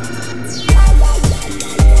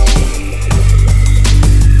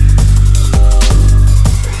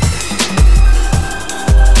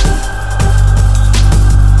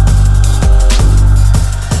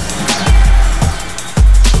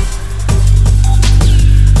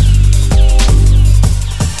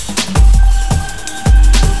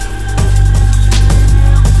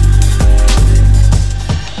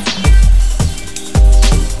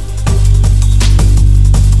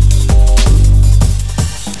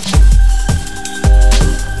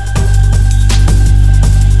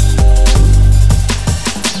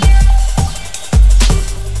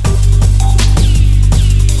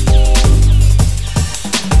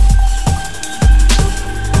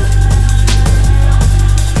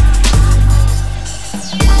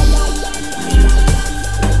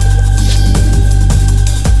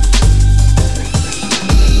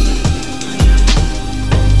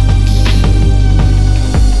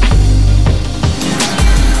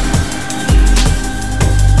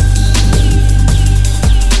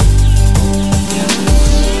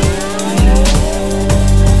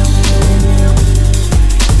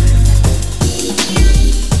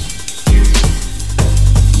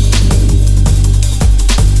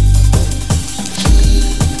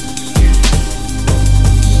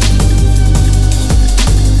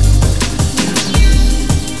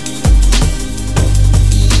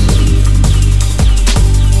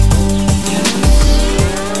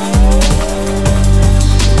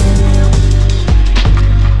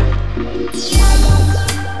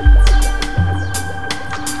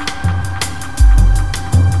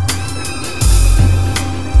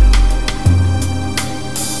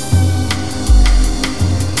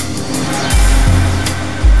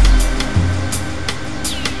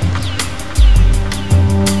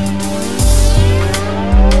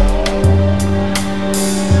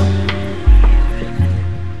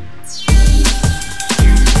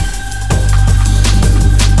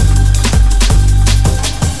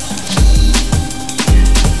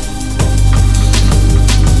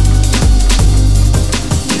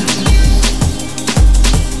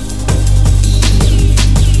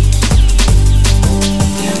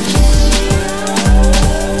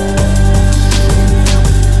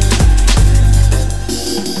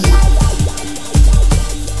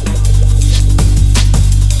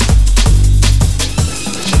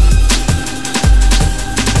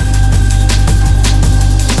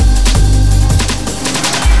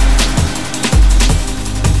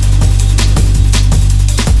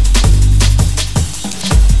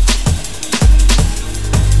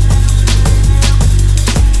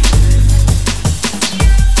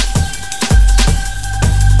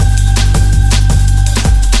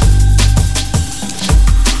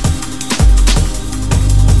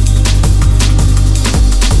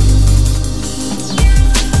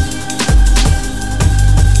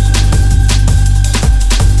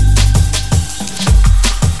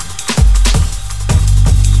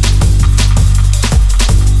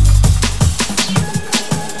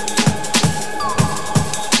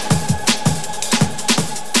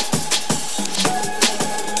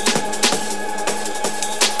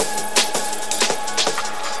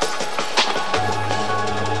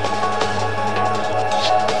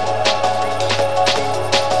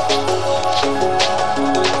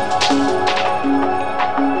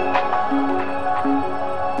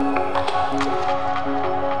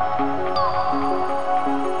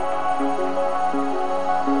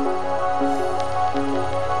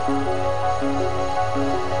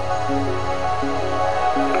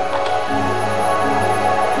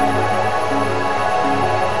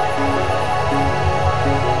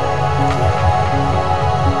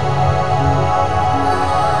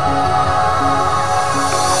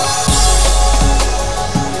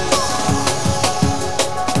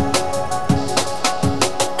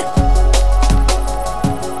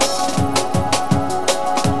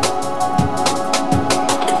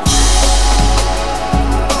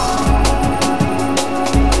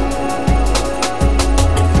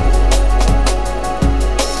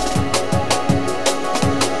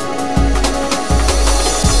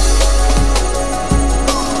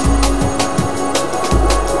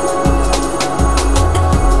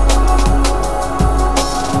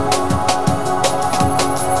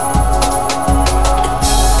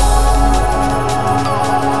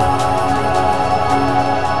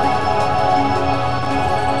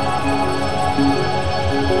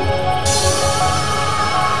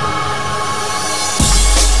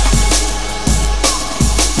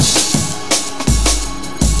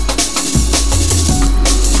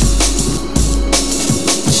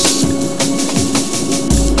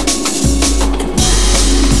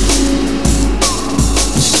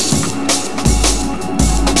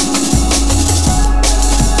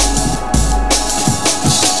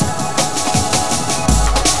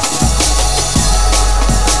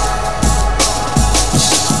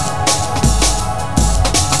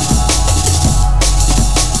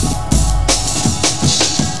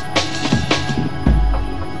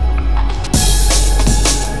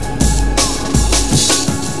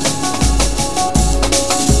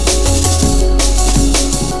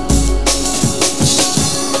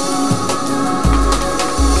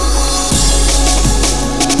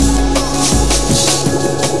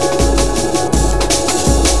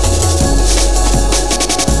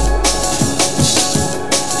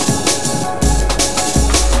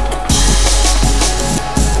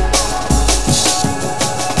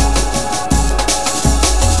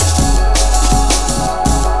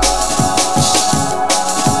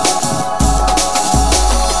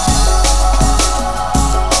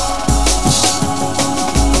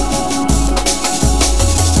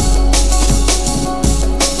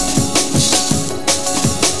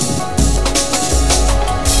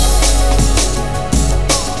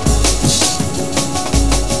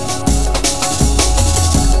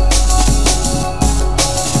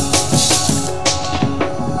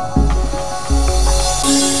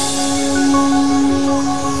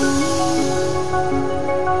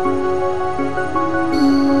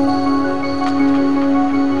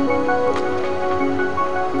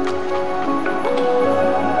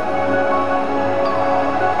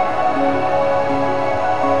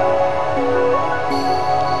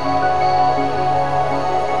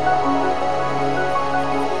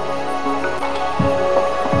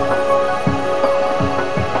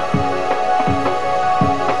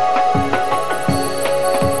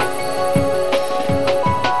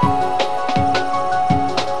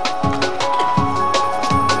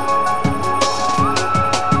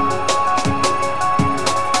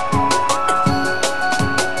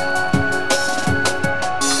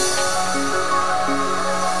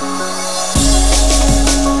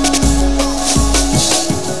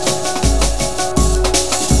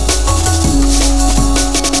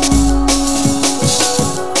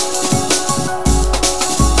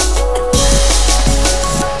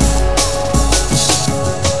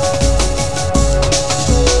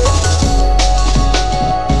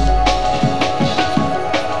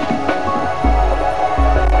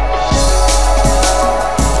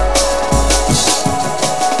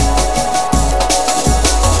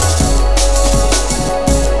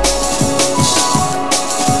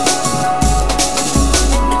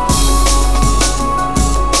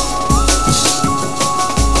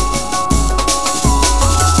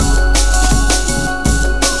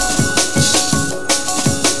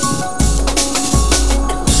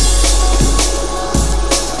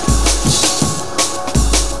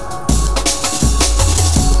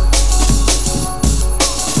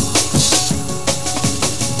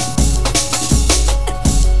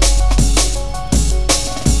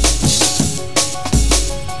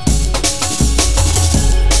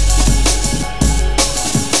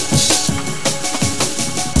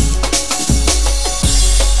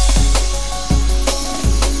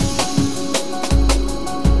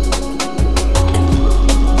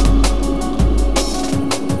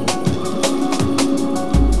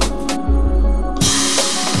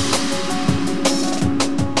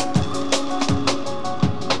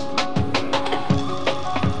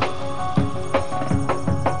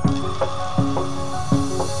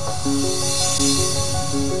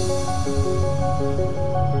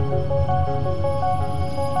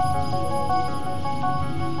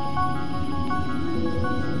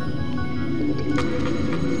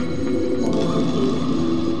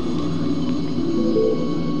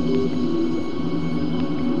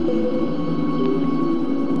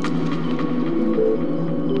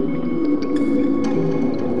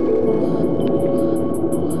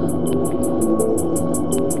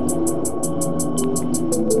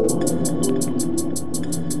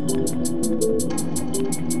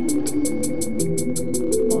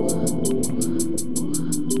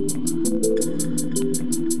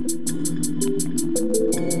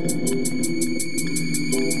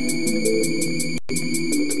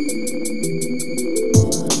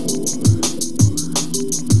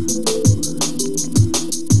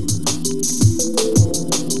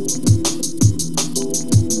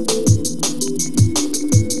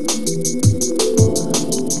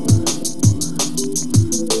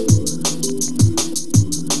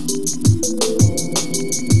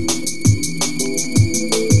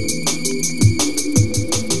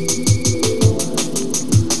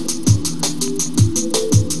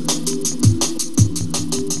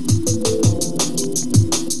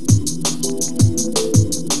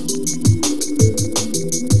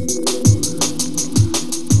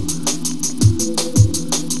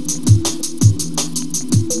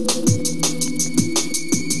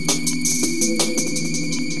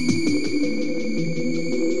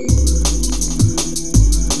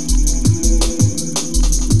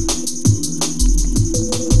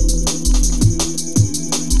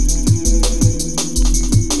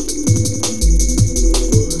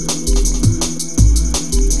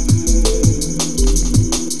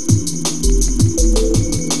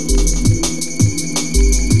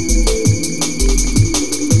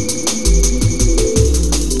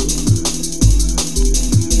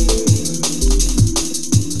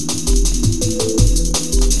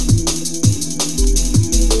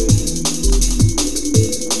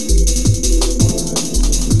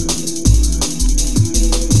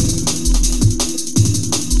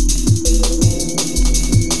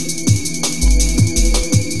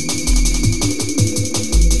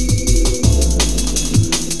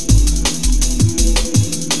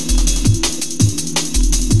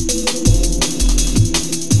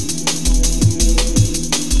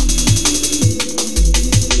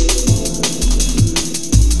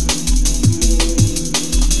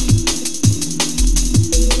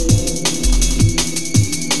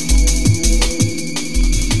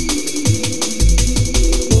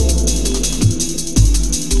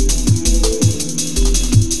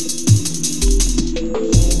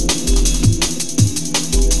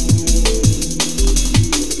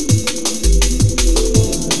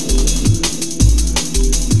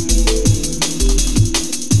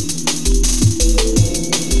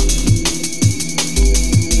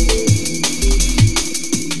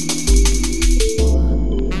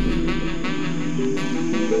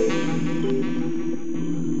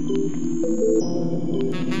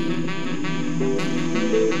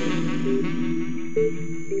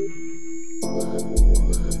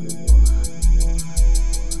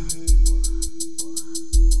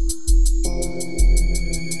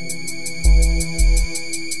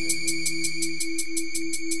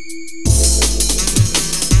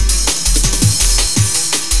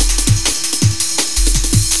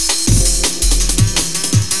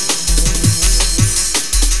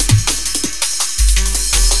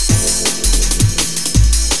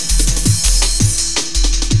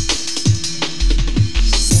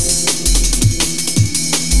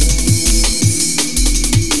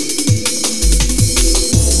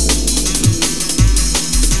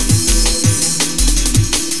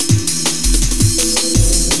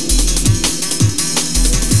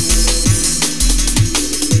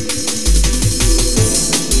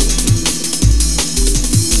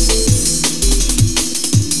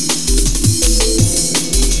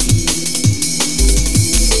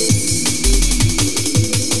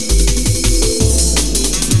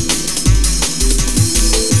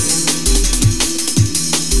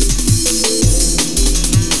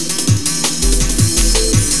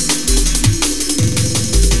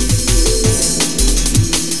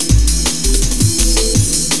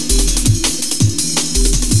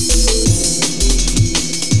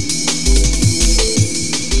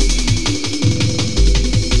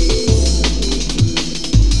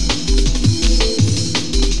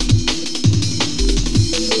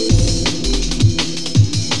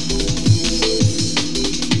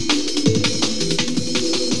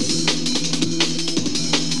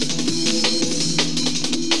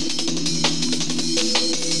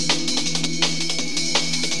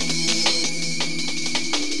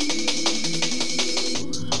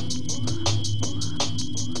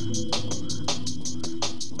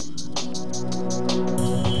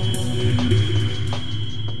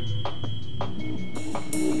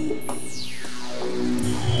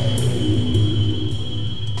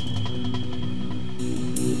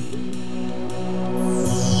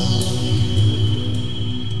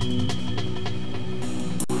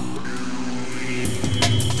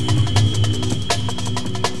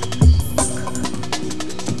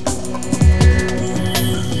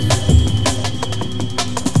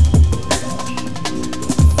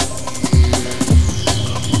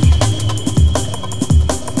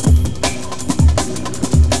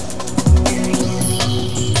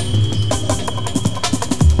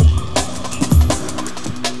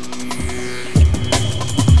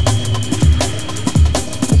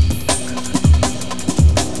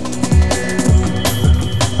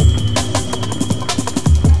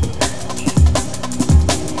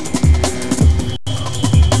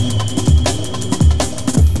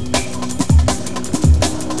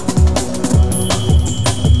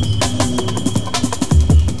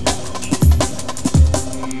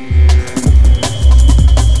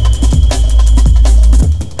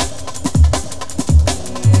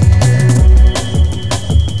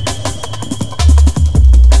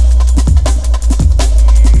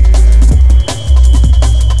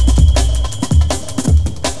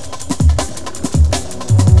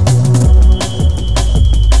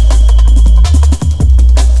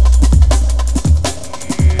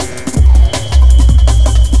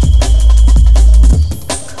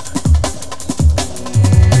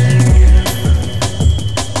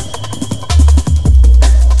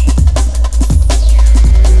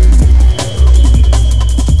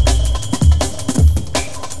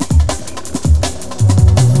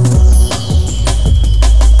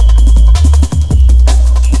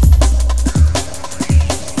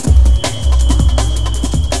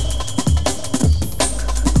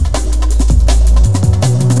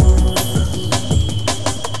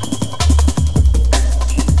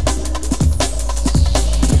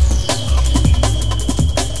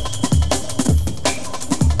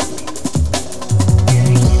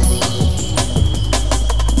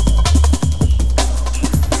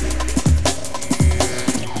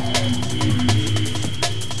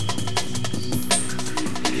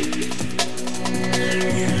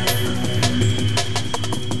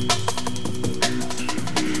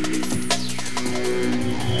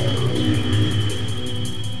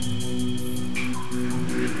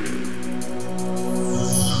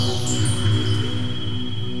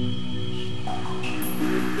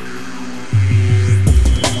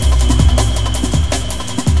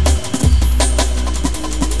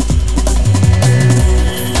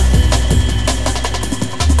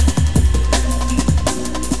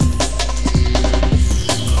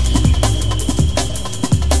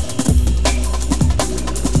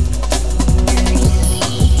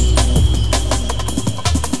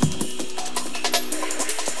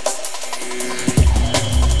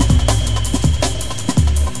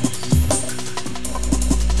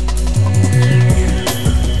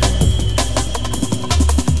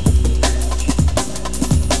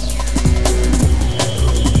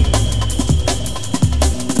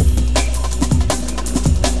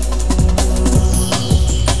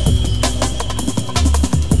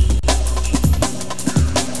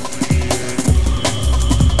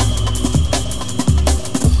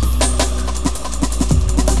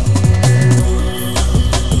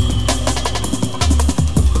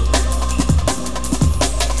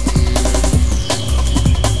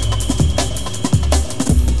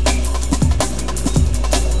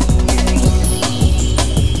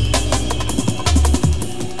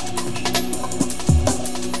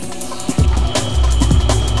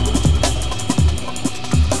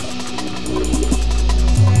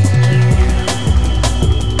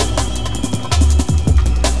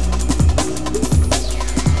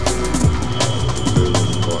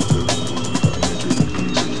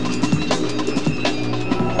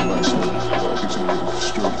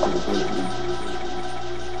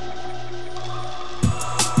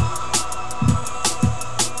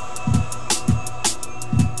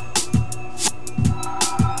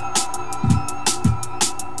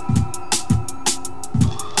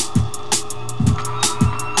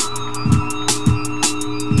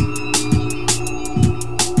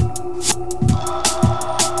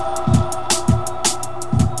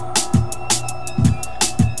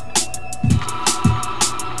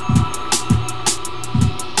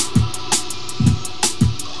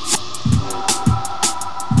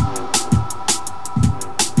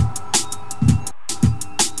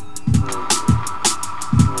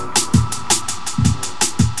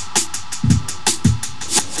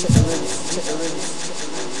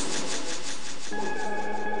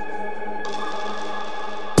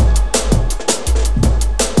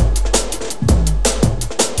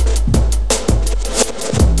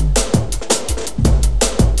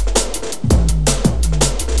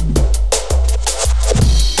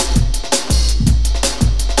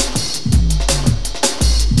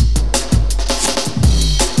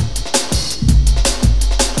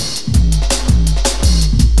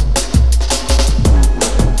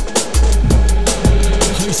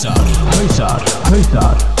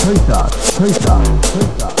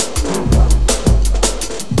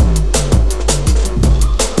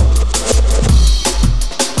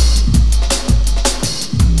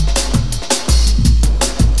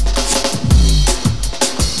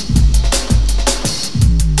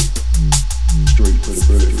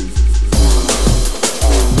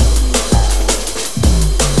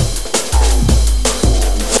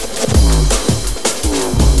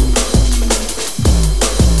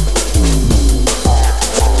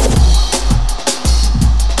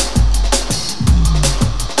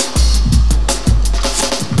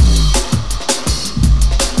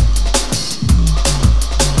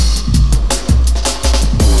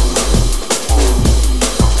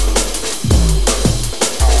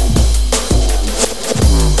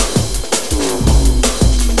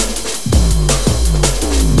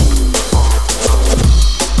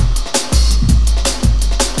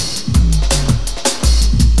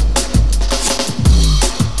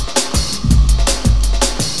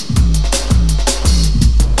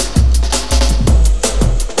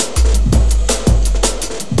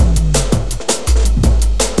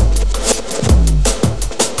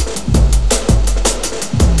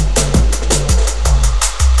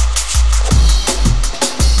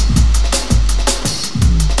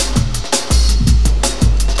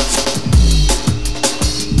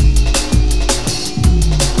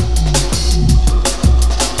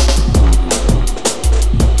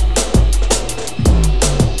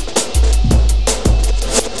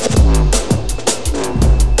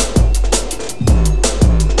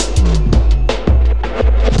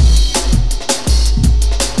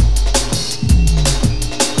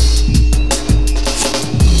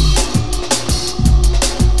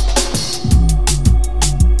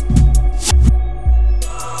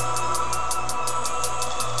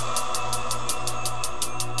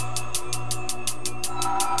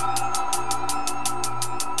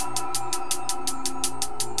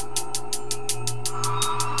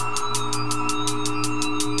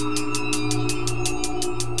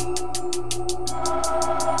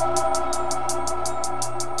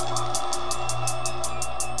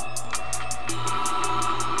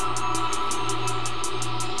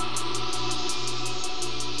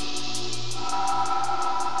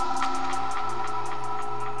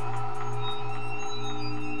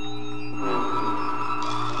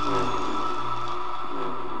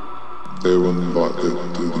 They were on like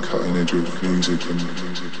the cutting edge of music and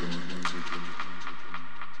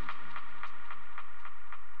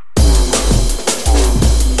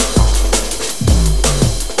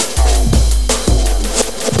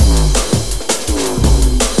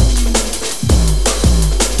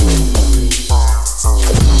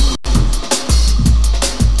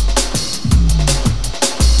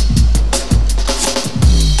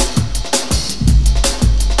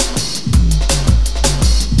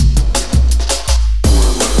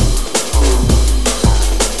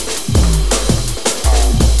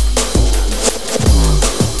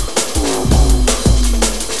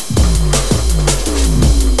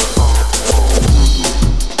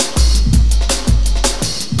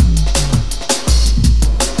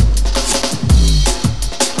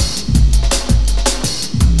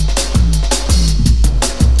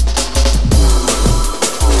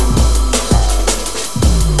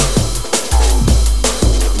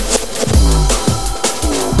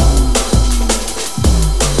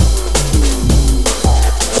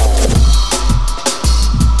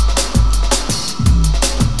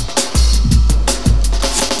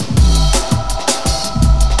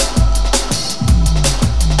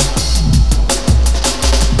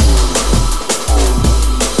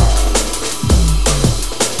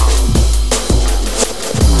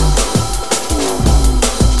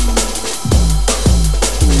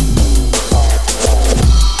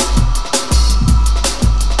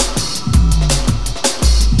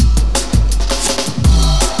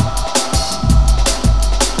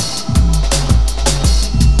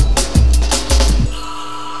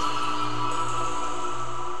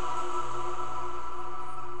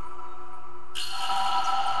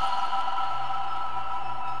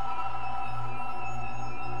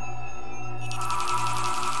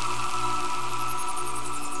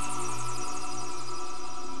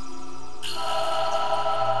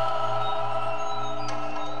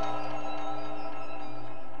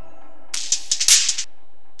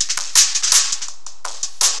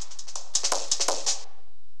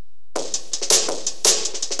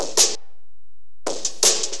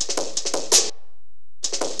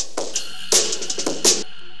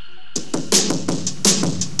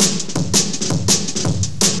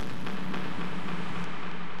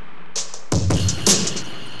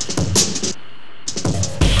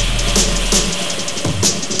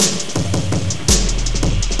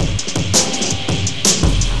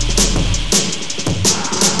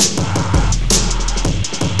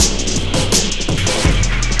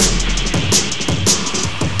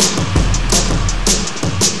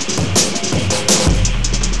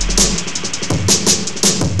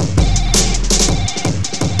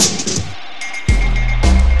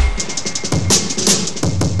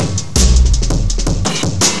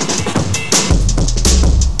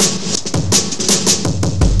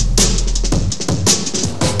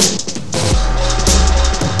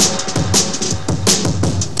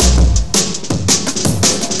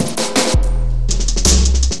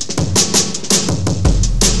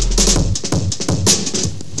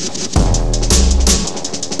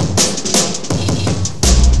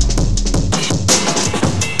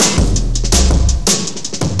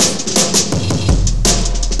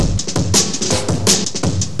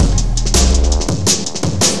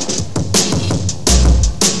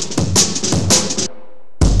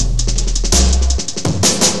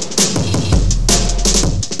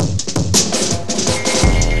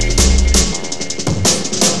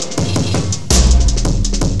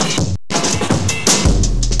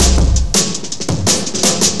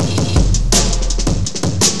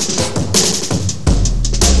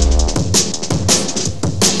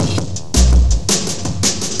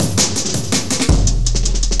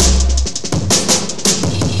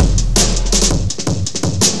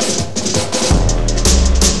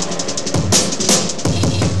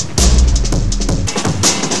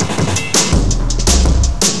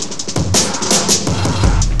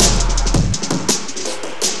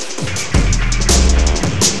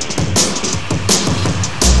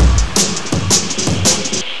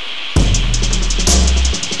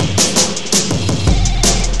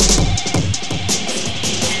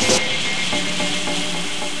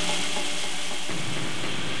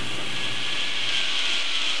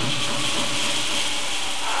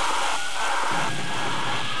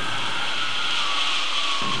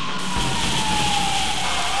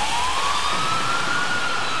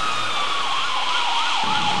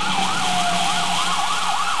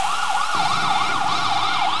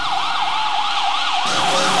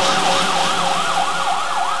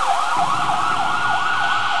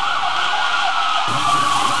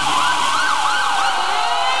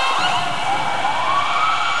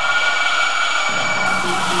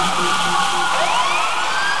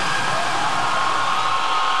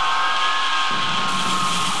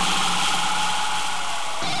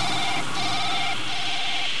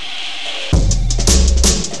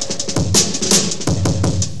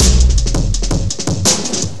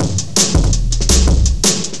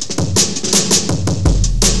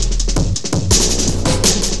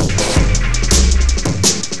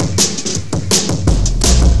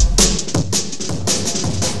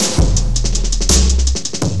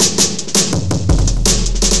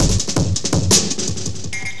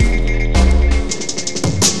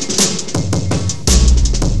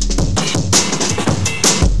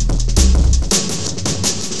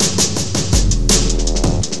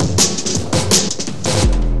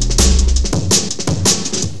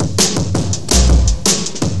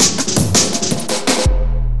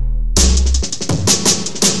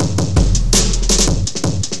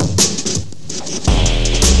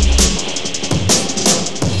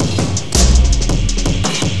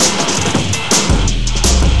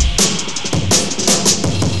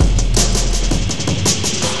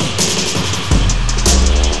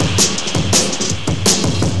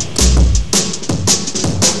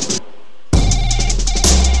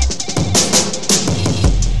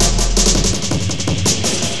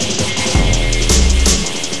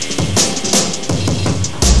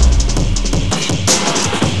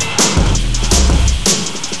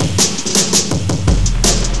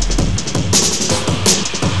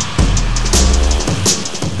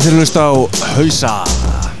Þeir hlusta á Hausa.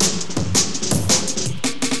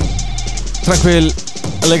 Tranquil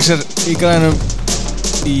leik sér í græðinum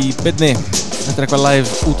í beinni. Þetta er eitthvað live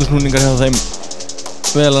útúrsnúningar hjá þeim,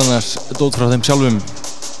 vel annars dót frá þeim sjálfum.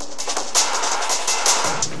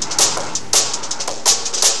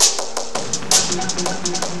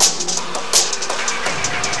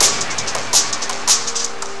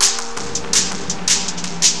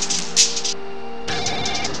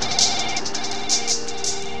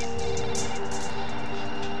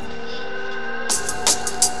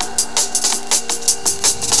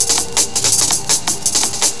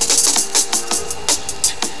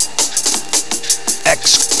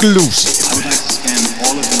 Exclusive. I would like to scan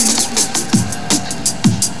all of them in this room.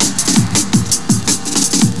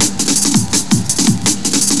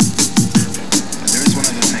 But there is one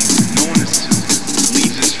other thing. No one is to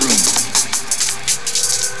leave this room.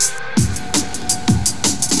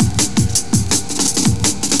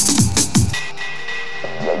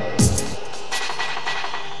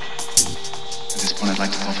 At this point, I'd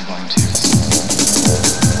like to call for volunteers.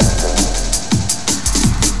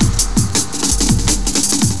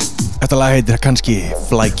 Þetta lag heitir kannski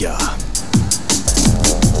Flækja.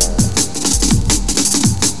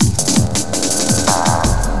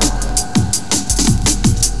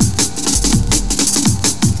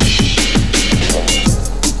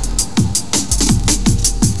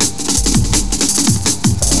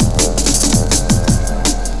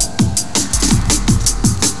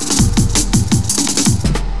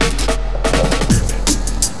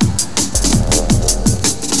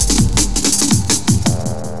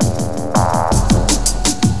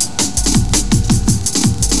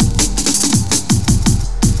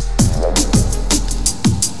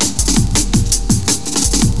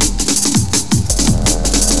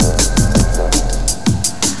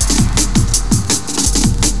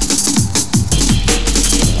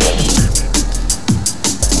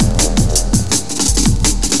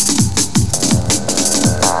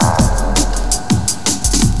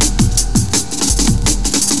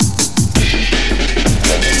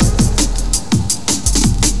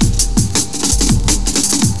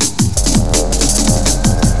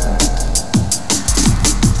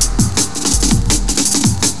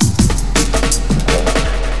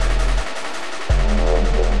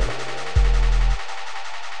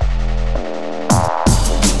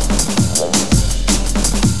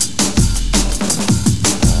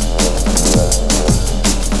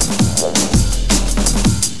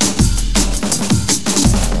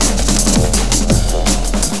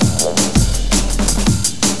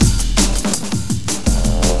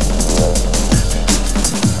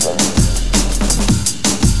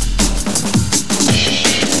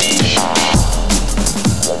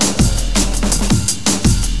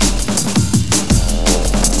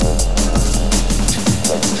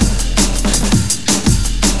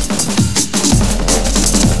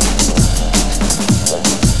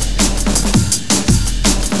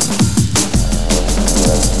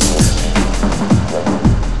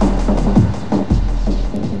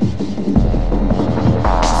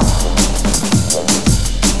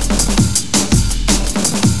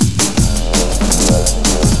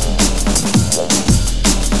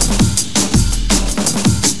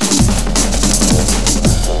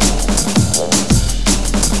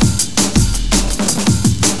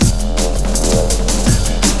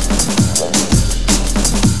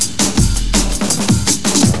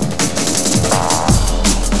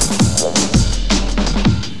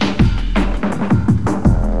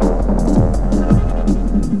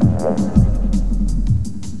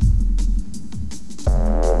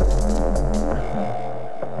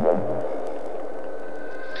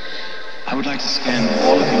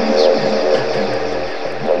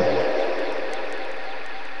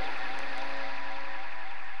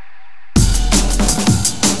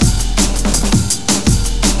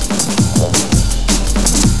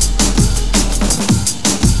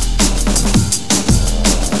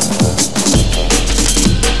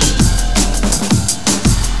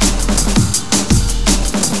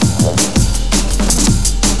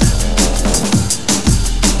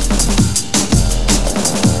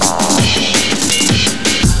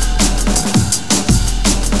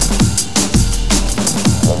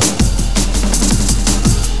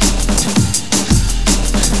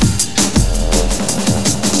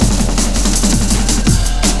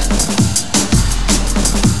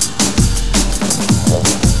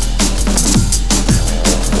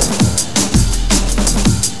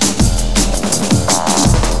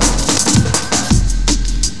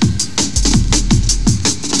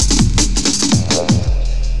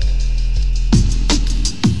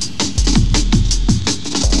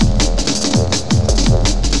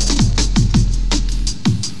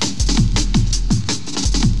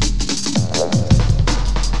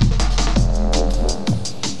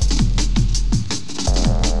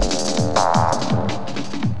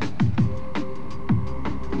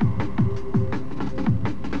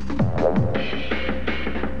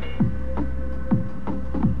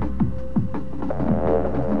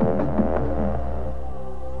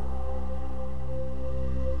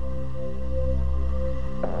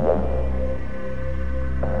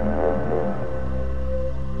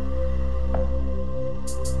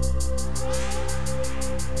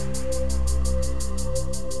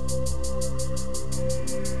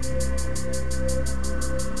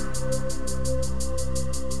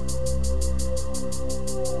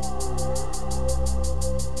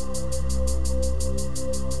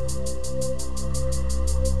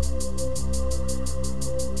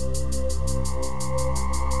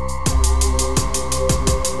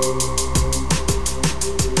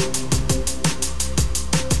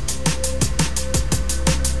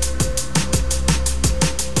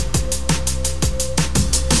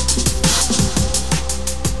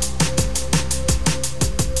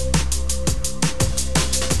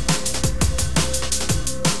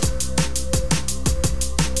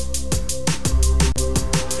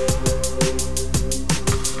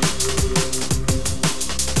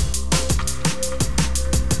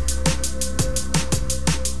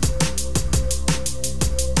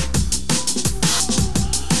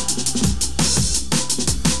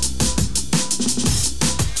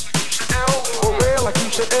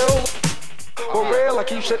 it ill. For real, I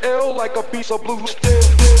keep shit ill like a piece of blue steel.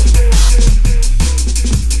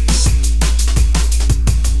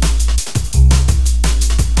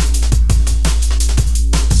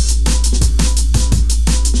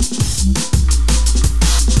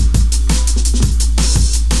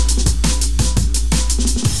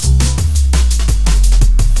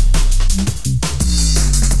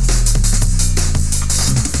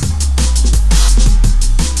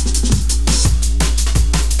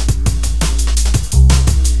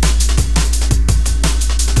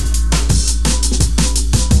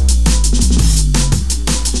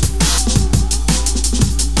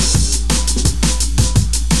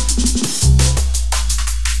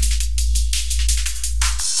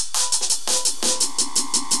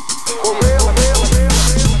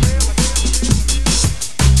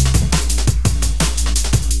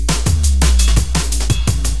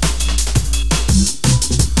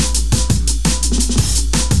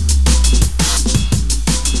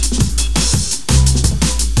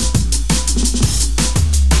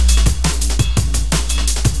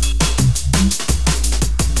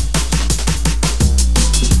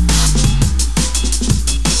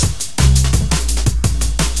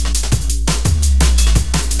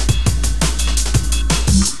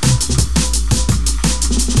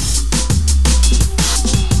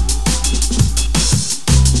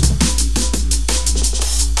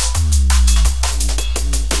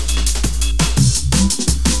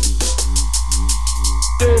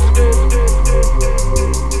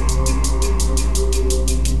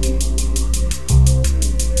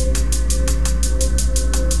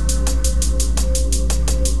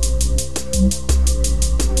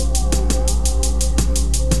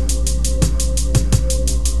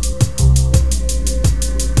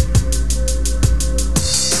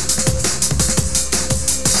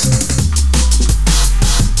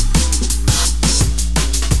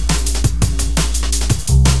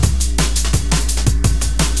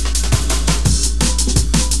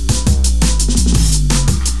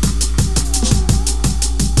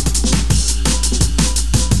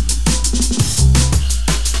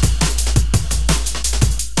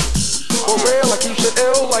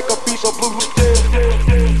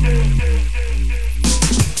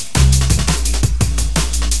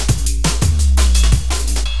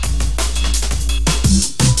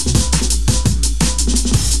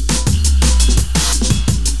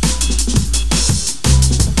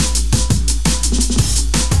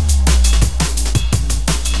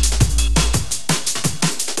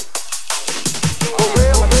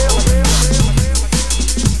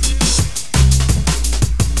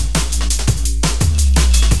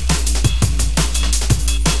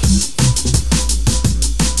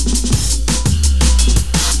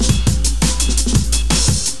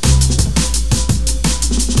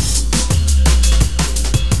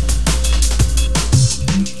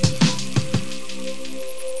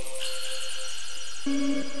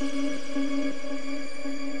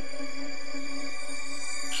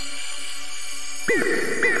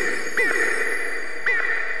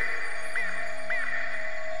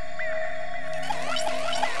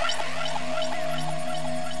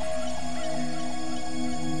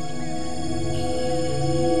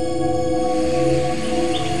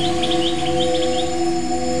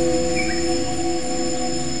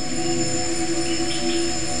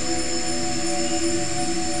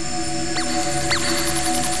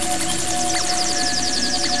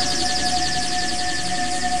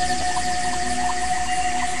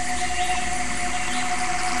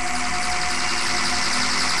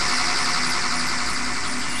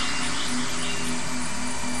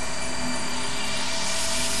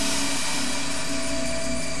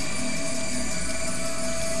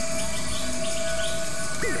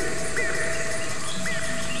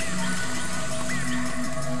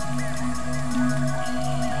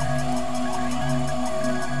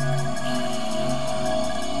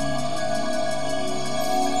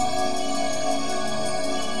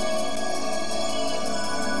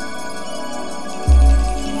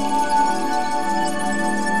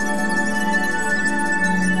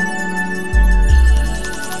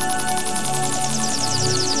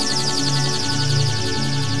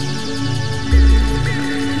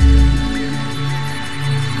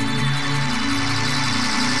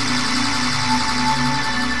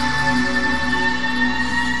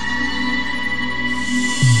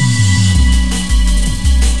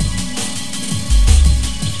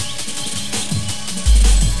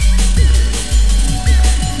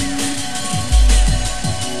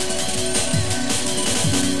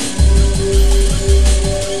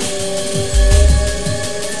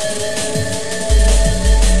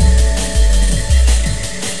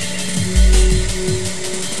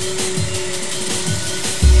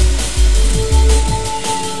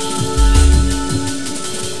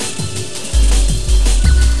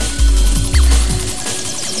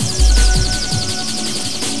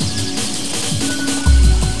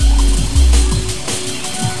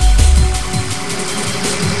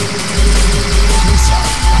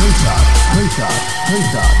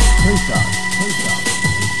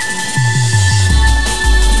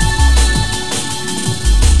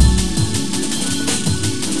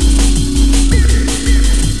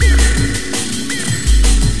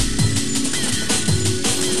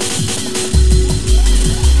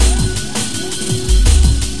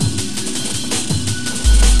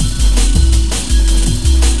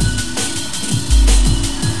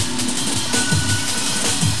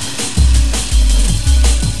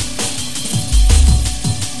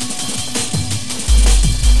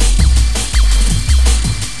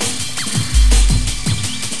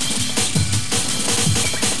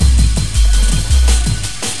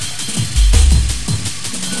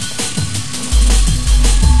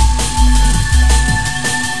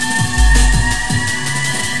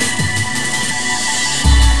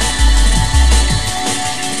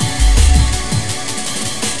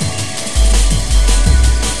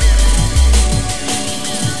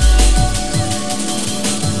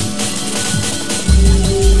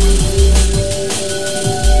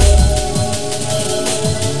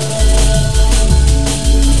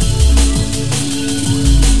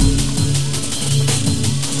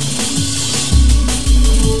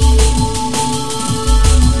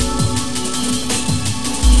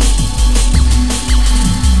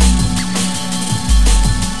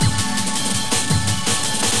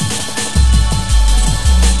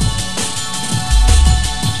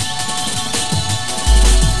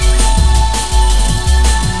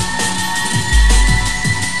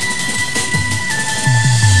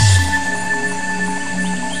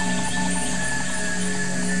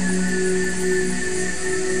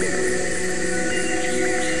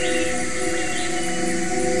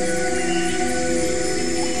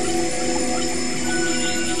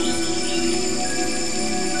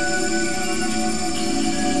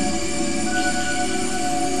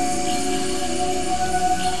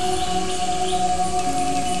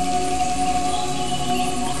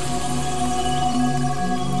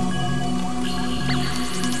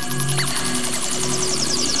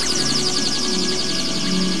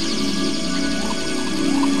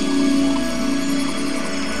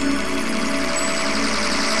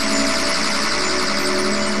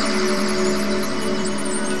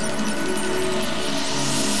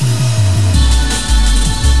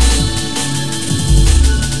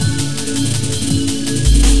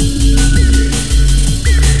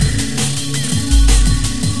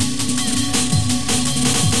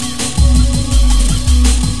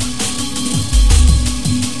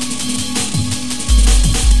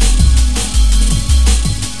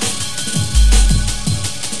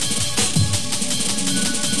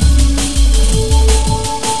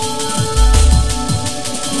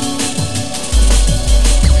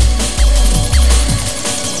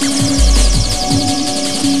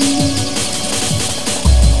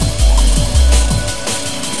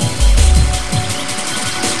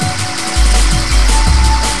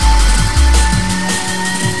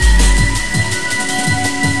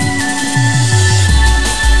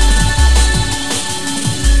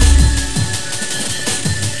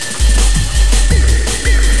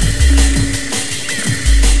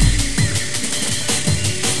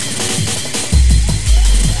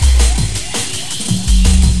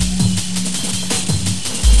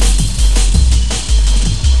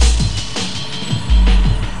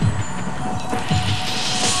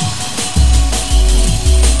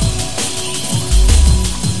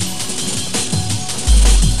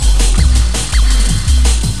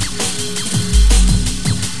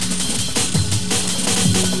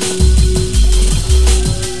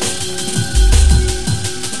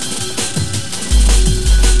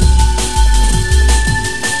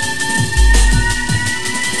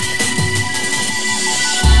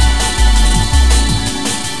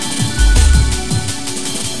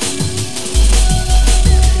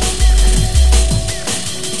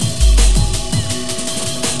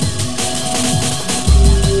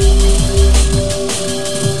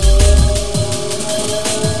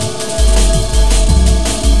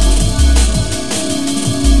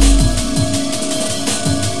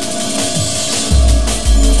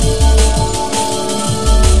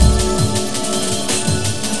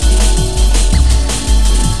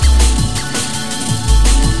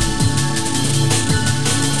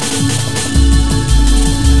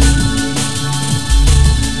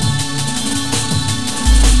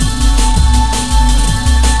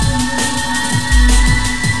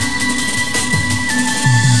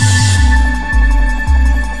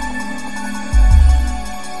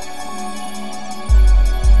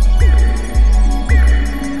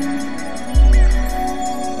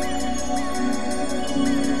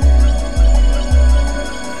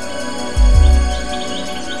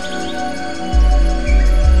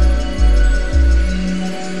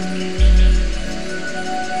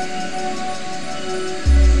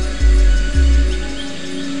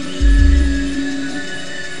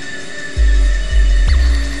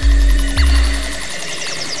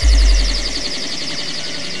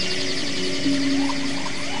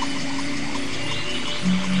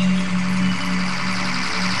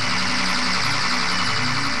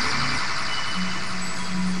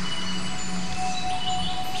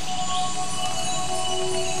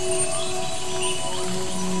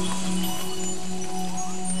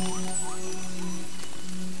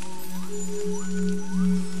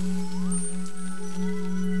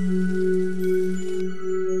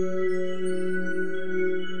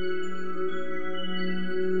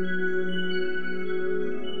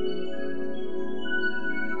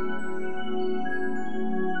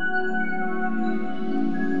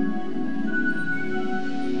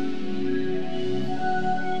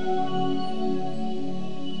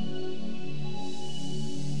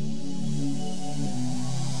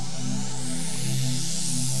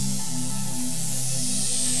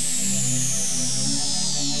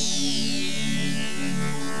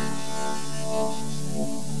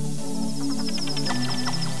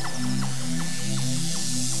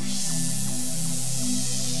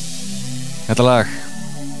 Þetta lag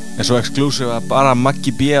er svo exclusive að bara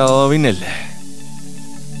Maggi B á vinyl.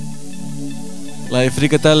 Lagi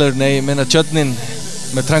Frikadellur, nei, meina Tjörnin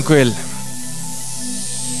með Tranquil.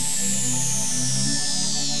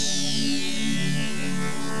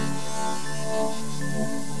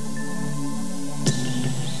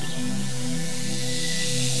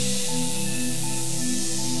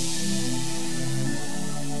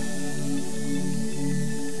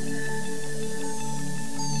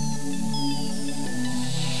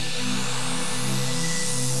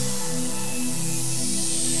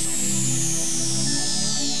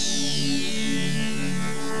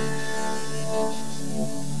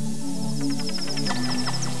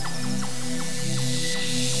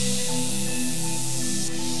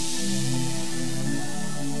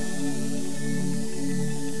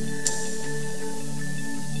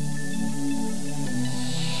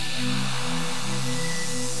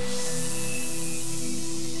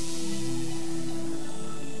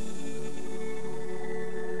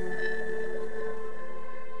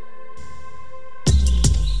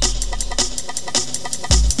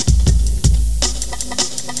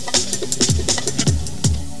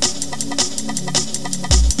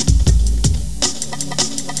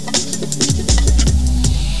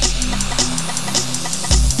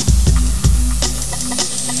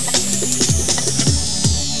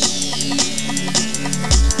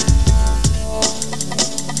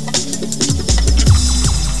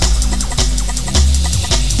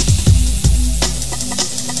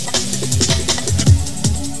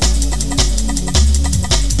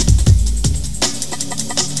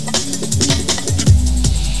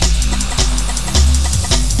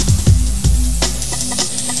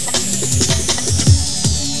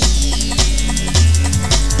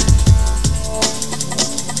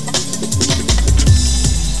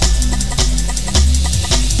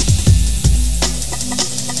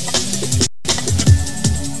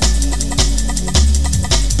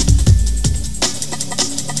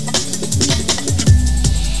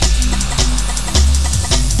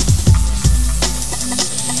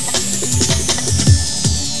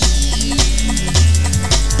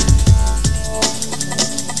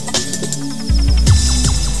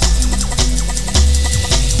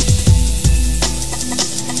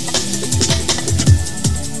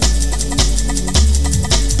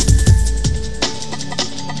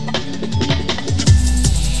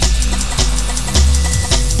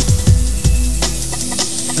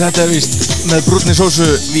 Þetta er víst með brúnni sósu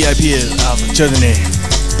VIP-ið af Tjörninni.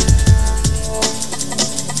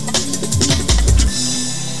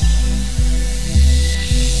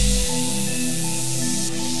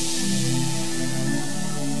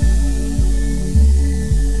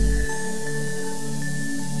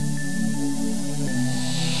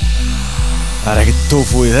 Það er ekkert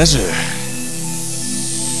tofu í þessu.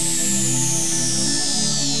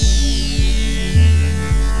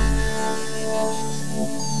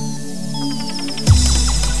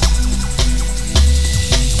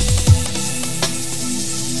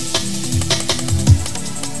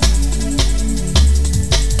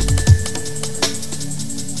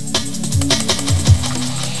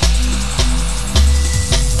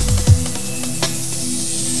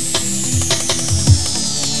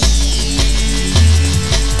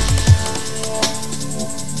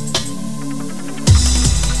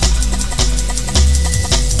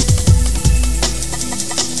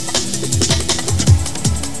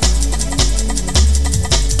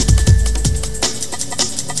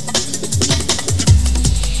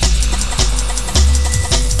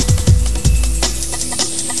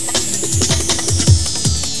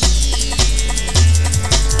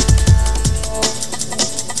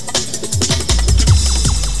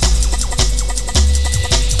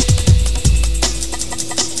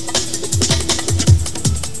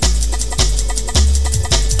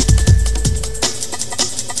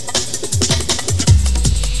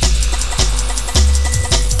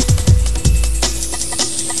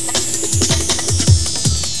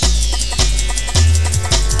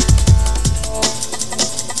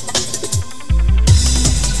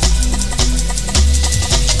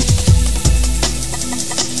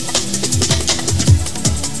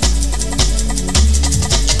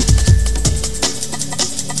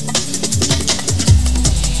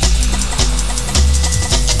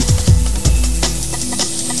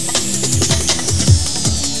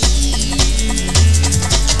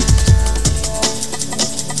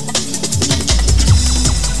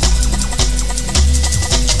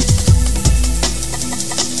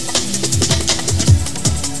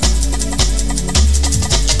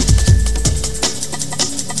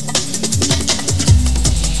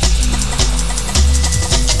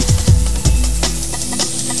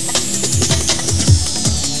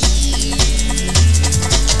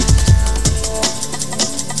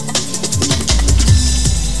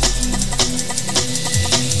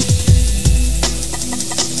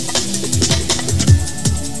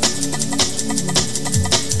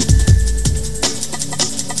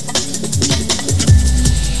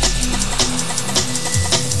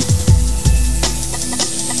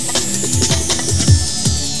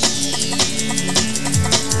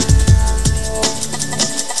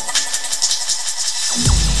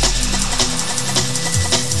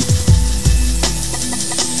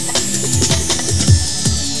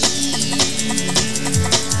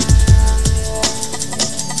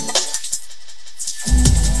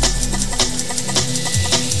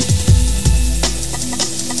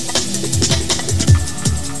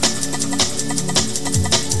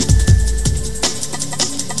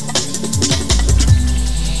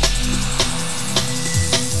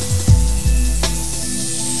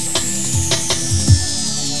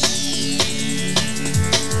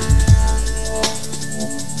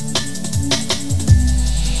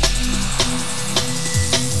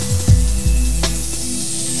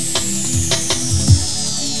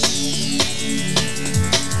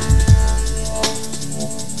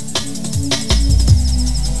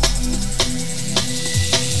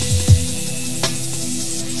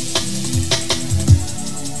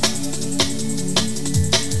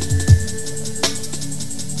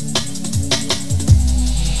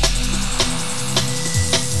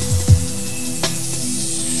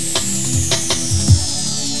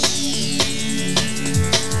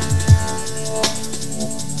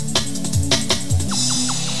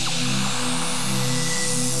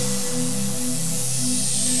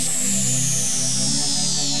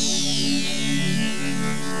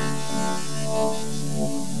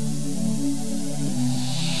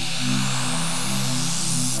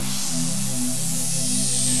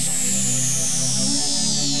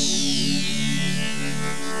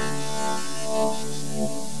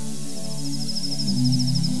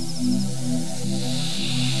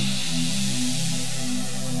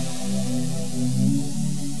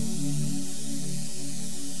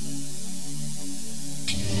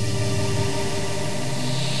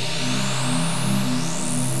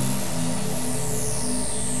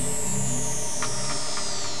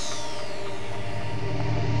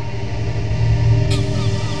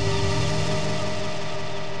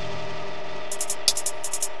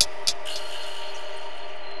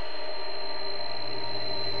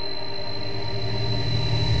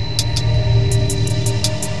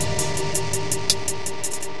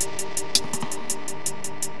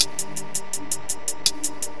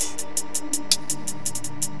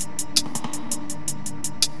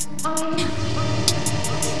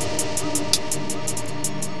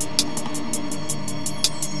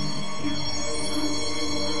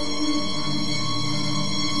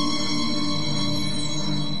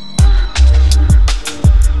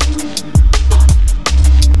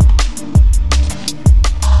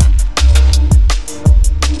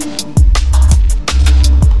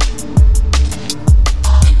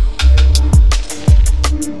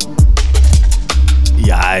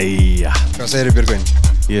 Hvað segirðu Björgvin?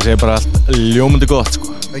 Ég segi bara allt ljómandi gott sko.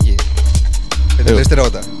 Ekki? Hvernig leist þér á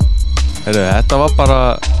þetta? Heyrðu, þetta var bara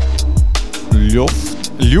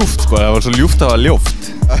ljúft sko, það var svo ljúft að það var ljóft.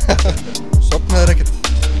 Sofnaðir ekkert?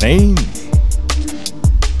 Nei.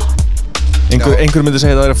 Einhver myndi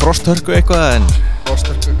segja að það væri frosthörku eitthvað en...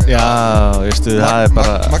 Frosthörku eitthvað? Já, veistu, það er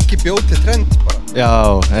bara... Maggi bjóð til trend bara. Já,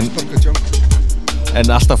 en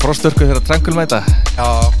alltaf frosthörku þegar Triangle mæta? Já.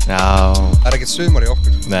 Já. Það er ekkert sumar í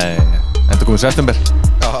okkur. Nei, en það komið september.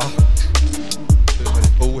 Já. Sumar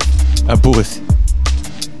í búið. Búið.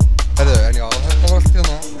 Herðu, en já, þetta var allt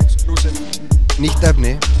hérna, exclusive. Nýtt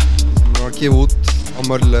efni sem var að gefa út á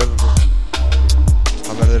Möller og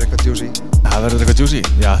það verður eitthvað juicy. Það verður eitthvað juicy?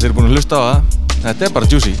 Já, þið eru búin að hlusta á það. Þetta er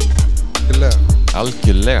bara juicy.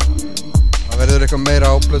 Algjörlega. Það verður eitthvað meira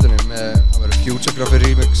á plötunni með, það verður Futuregraphy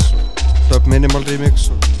remix og Sub Minimal remix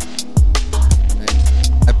og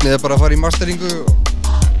efnið er bara að fara í masteringu og...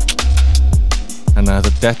 Þannig að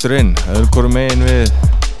þetta dettur inn, öðru hvoru megin við...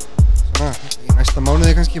 Svona, í næsta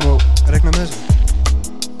mánuði kannski má regna með þessu.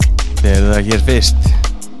 Þið eru það hér fyrst.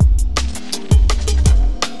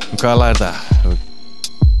 Hvaða lag er þetta?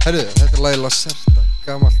 Herru, þetta er lagið Lacerta,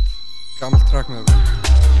 gamalt track með okkur.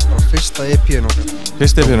 Bara fyrsta EP-in okkar.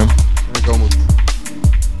 Fyrsta EP-num? Sem við gáum út.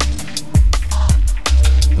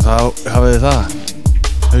 Þá hafið þið það.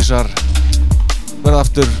 Hausar verða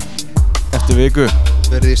aftur eftir viku.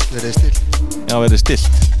 Verðið stillt. Já, verðið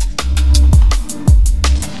stillt.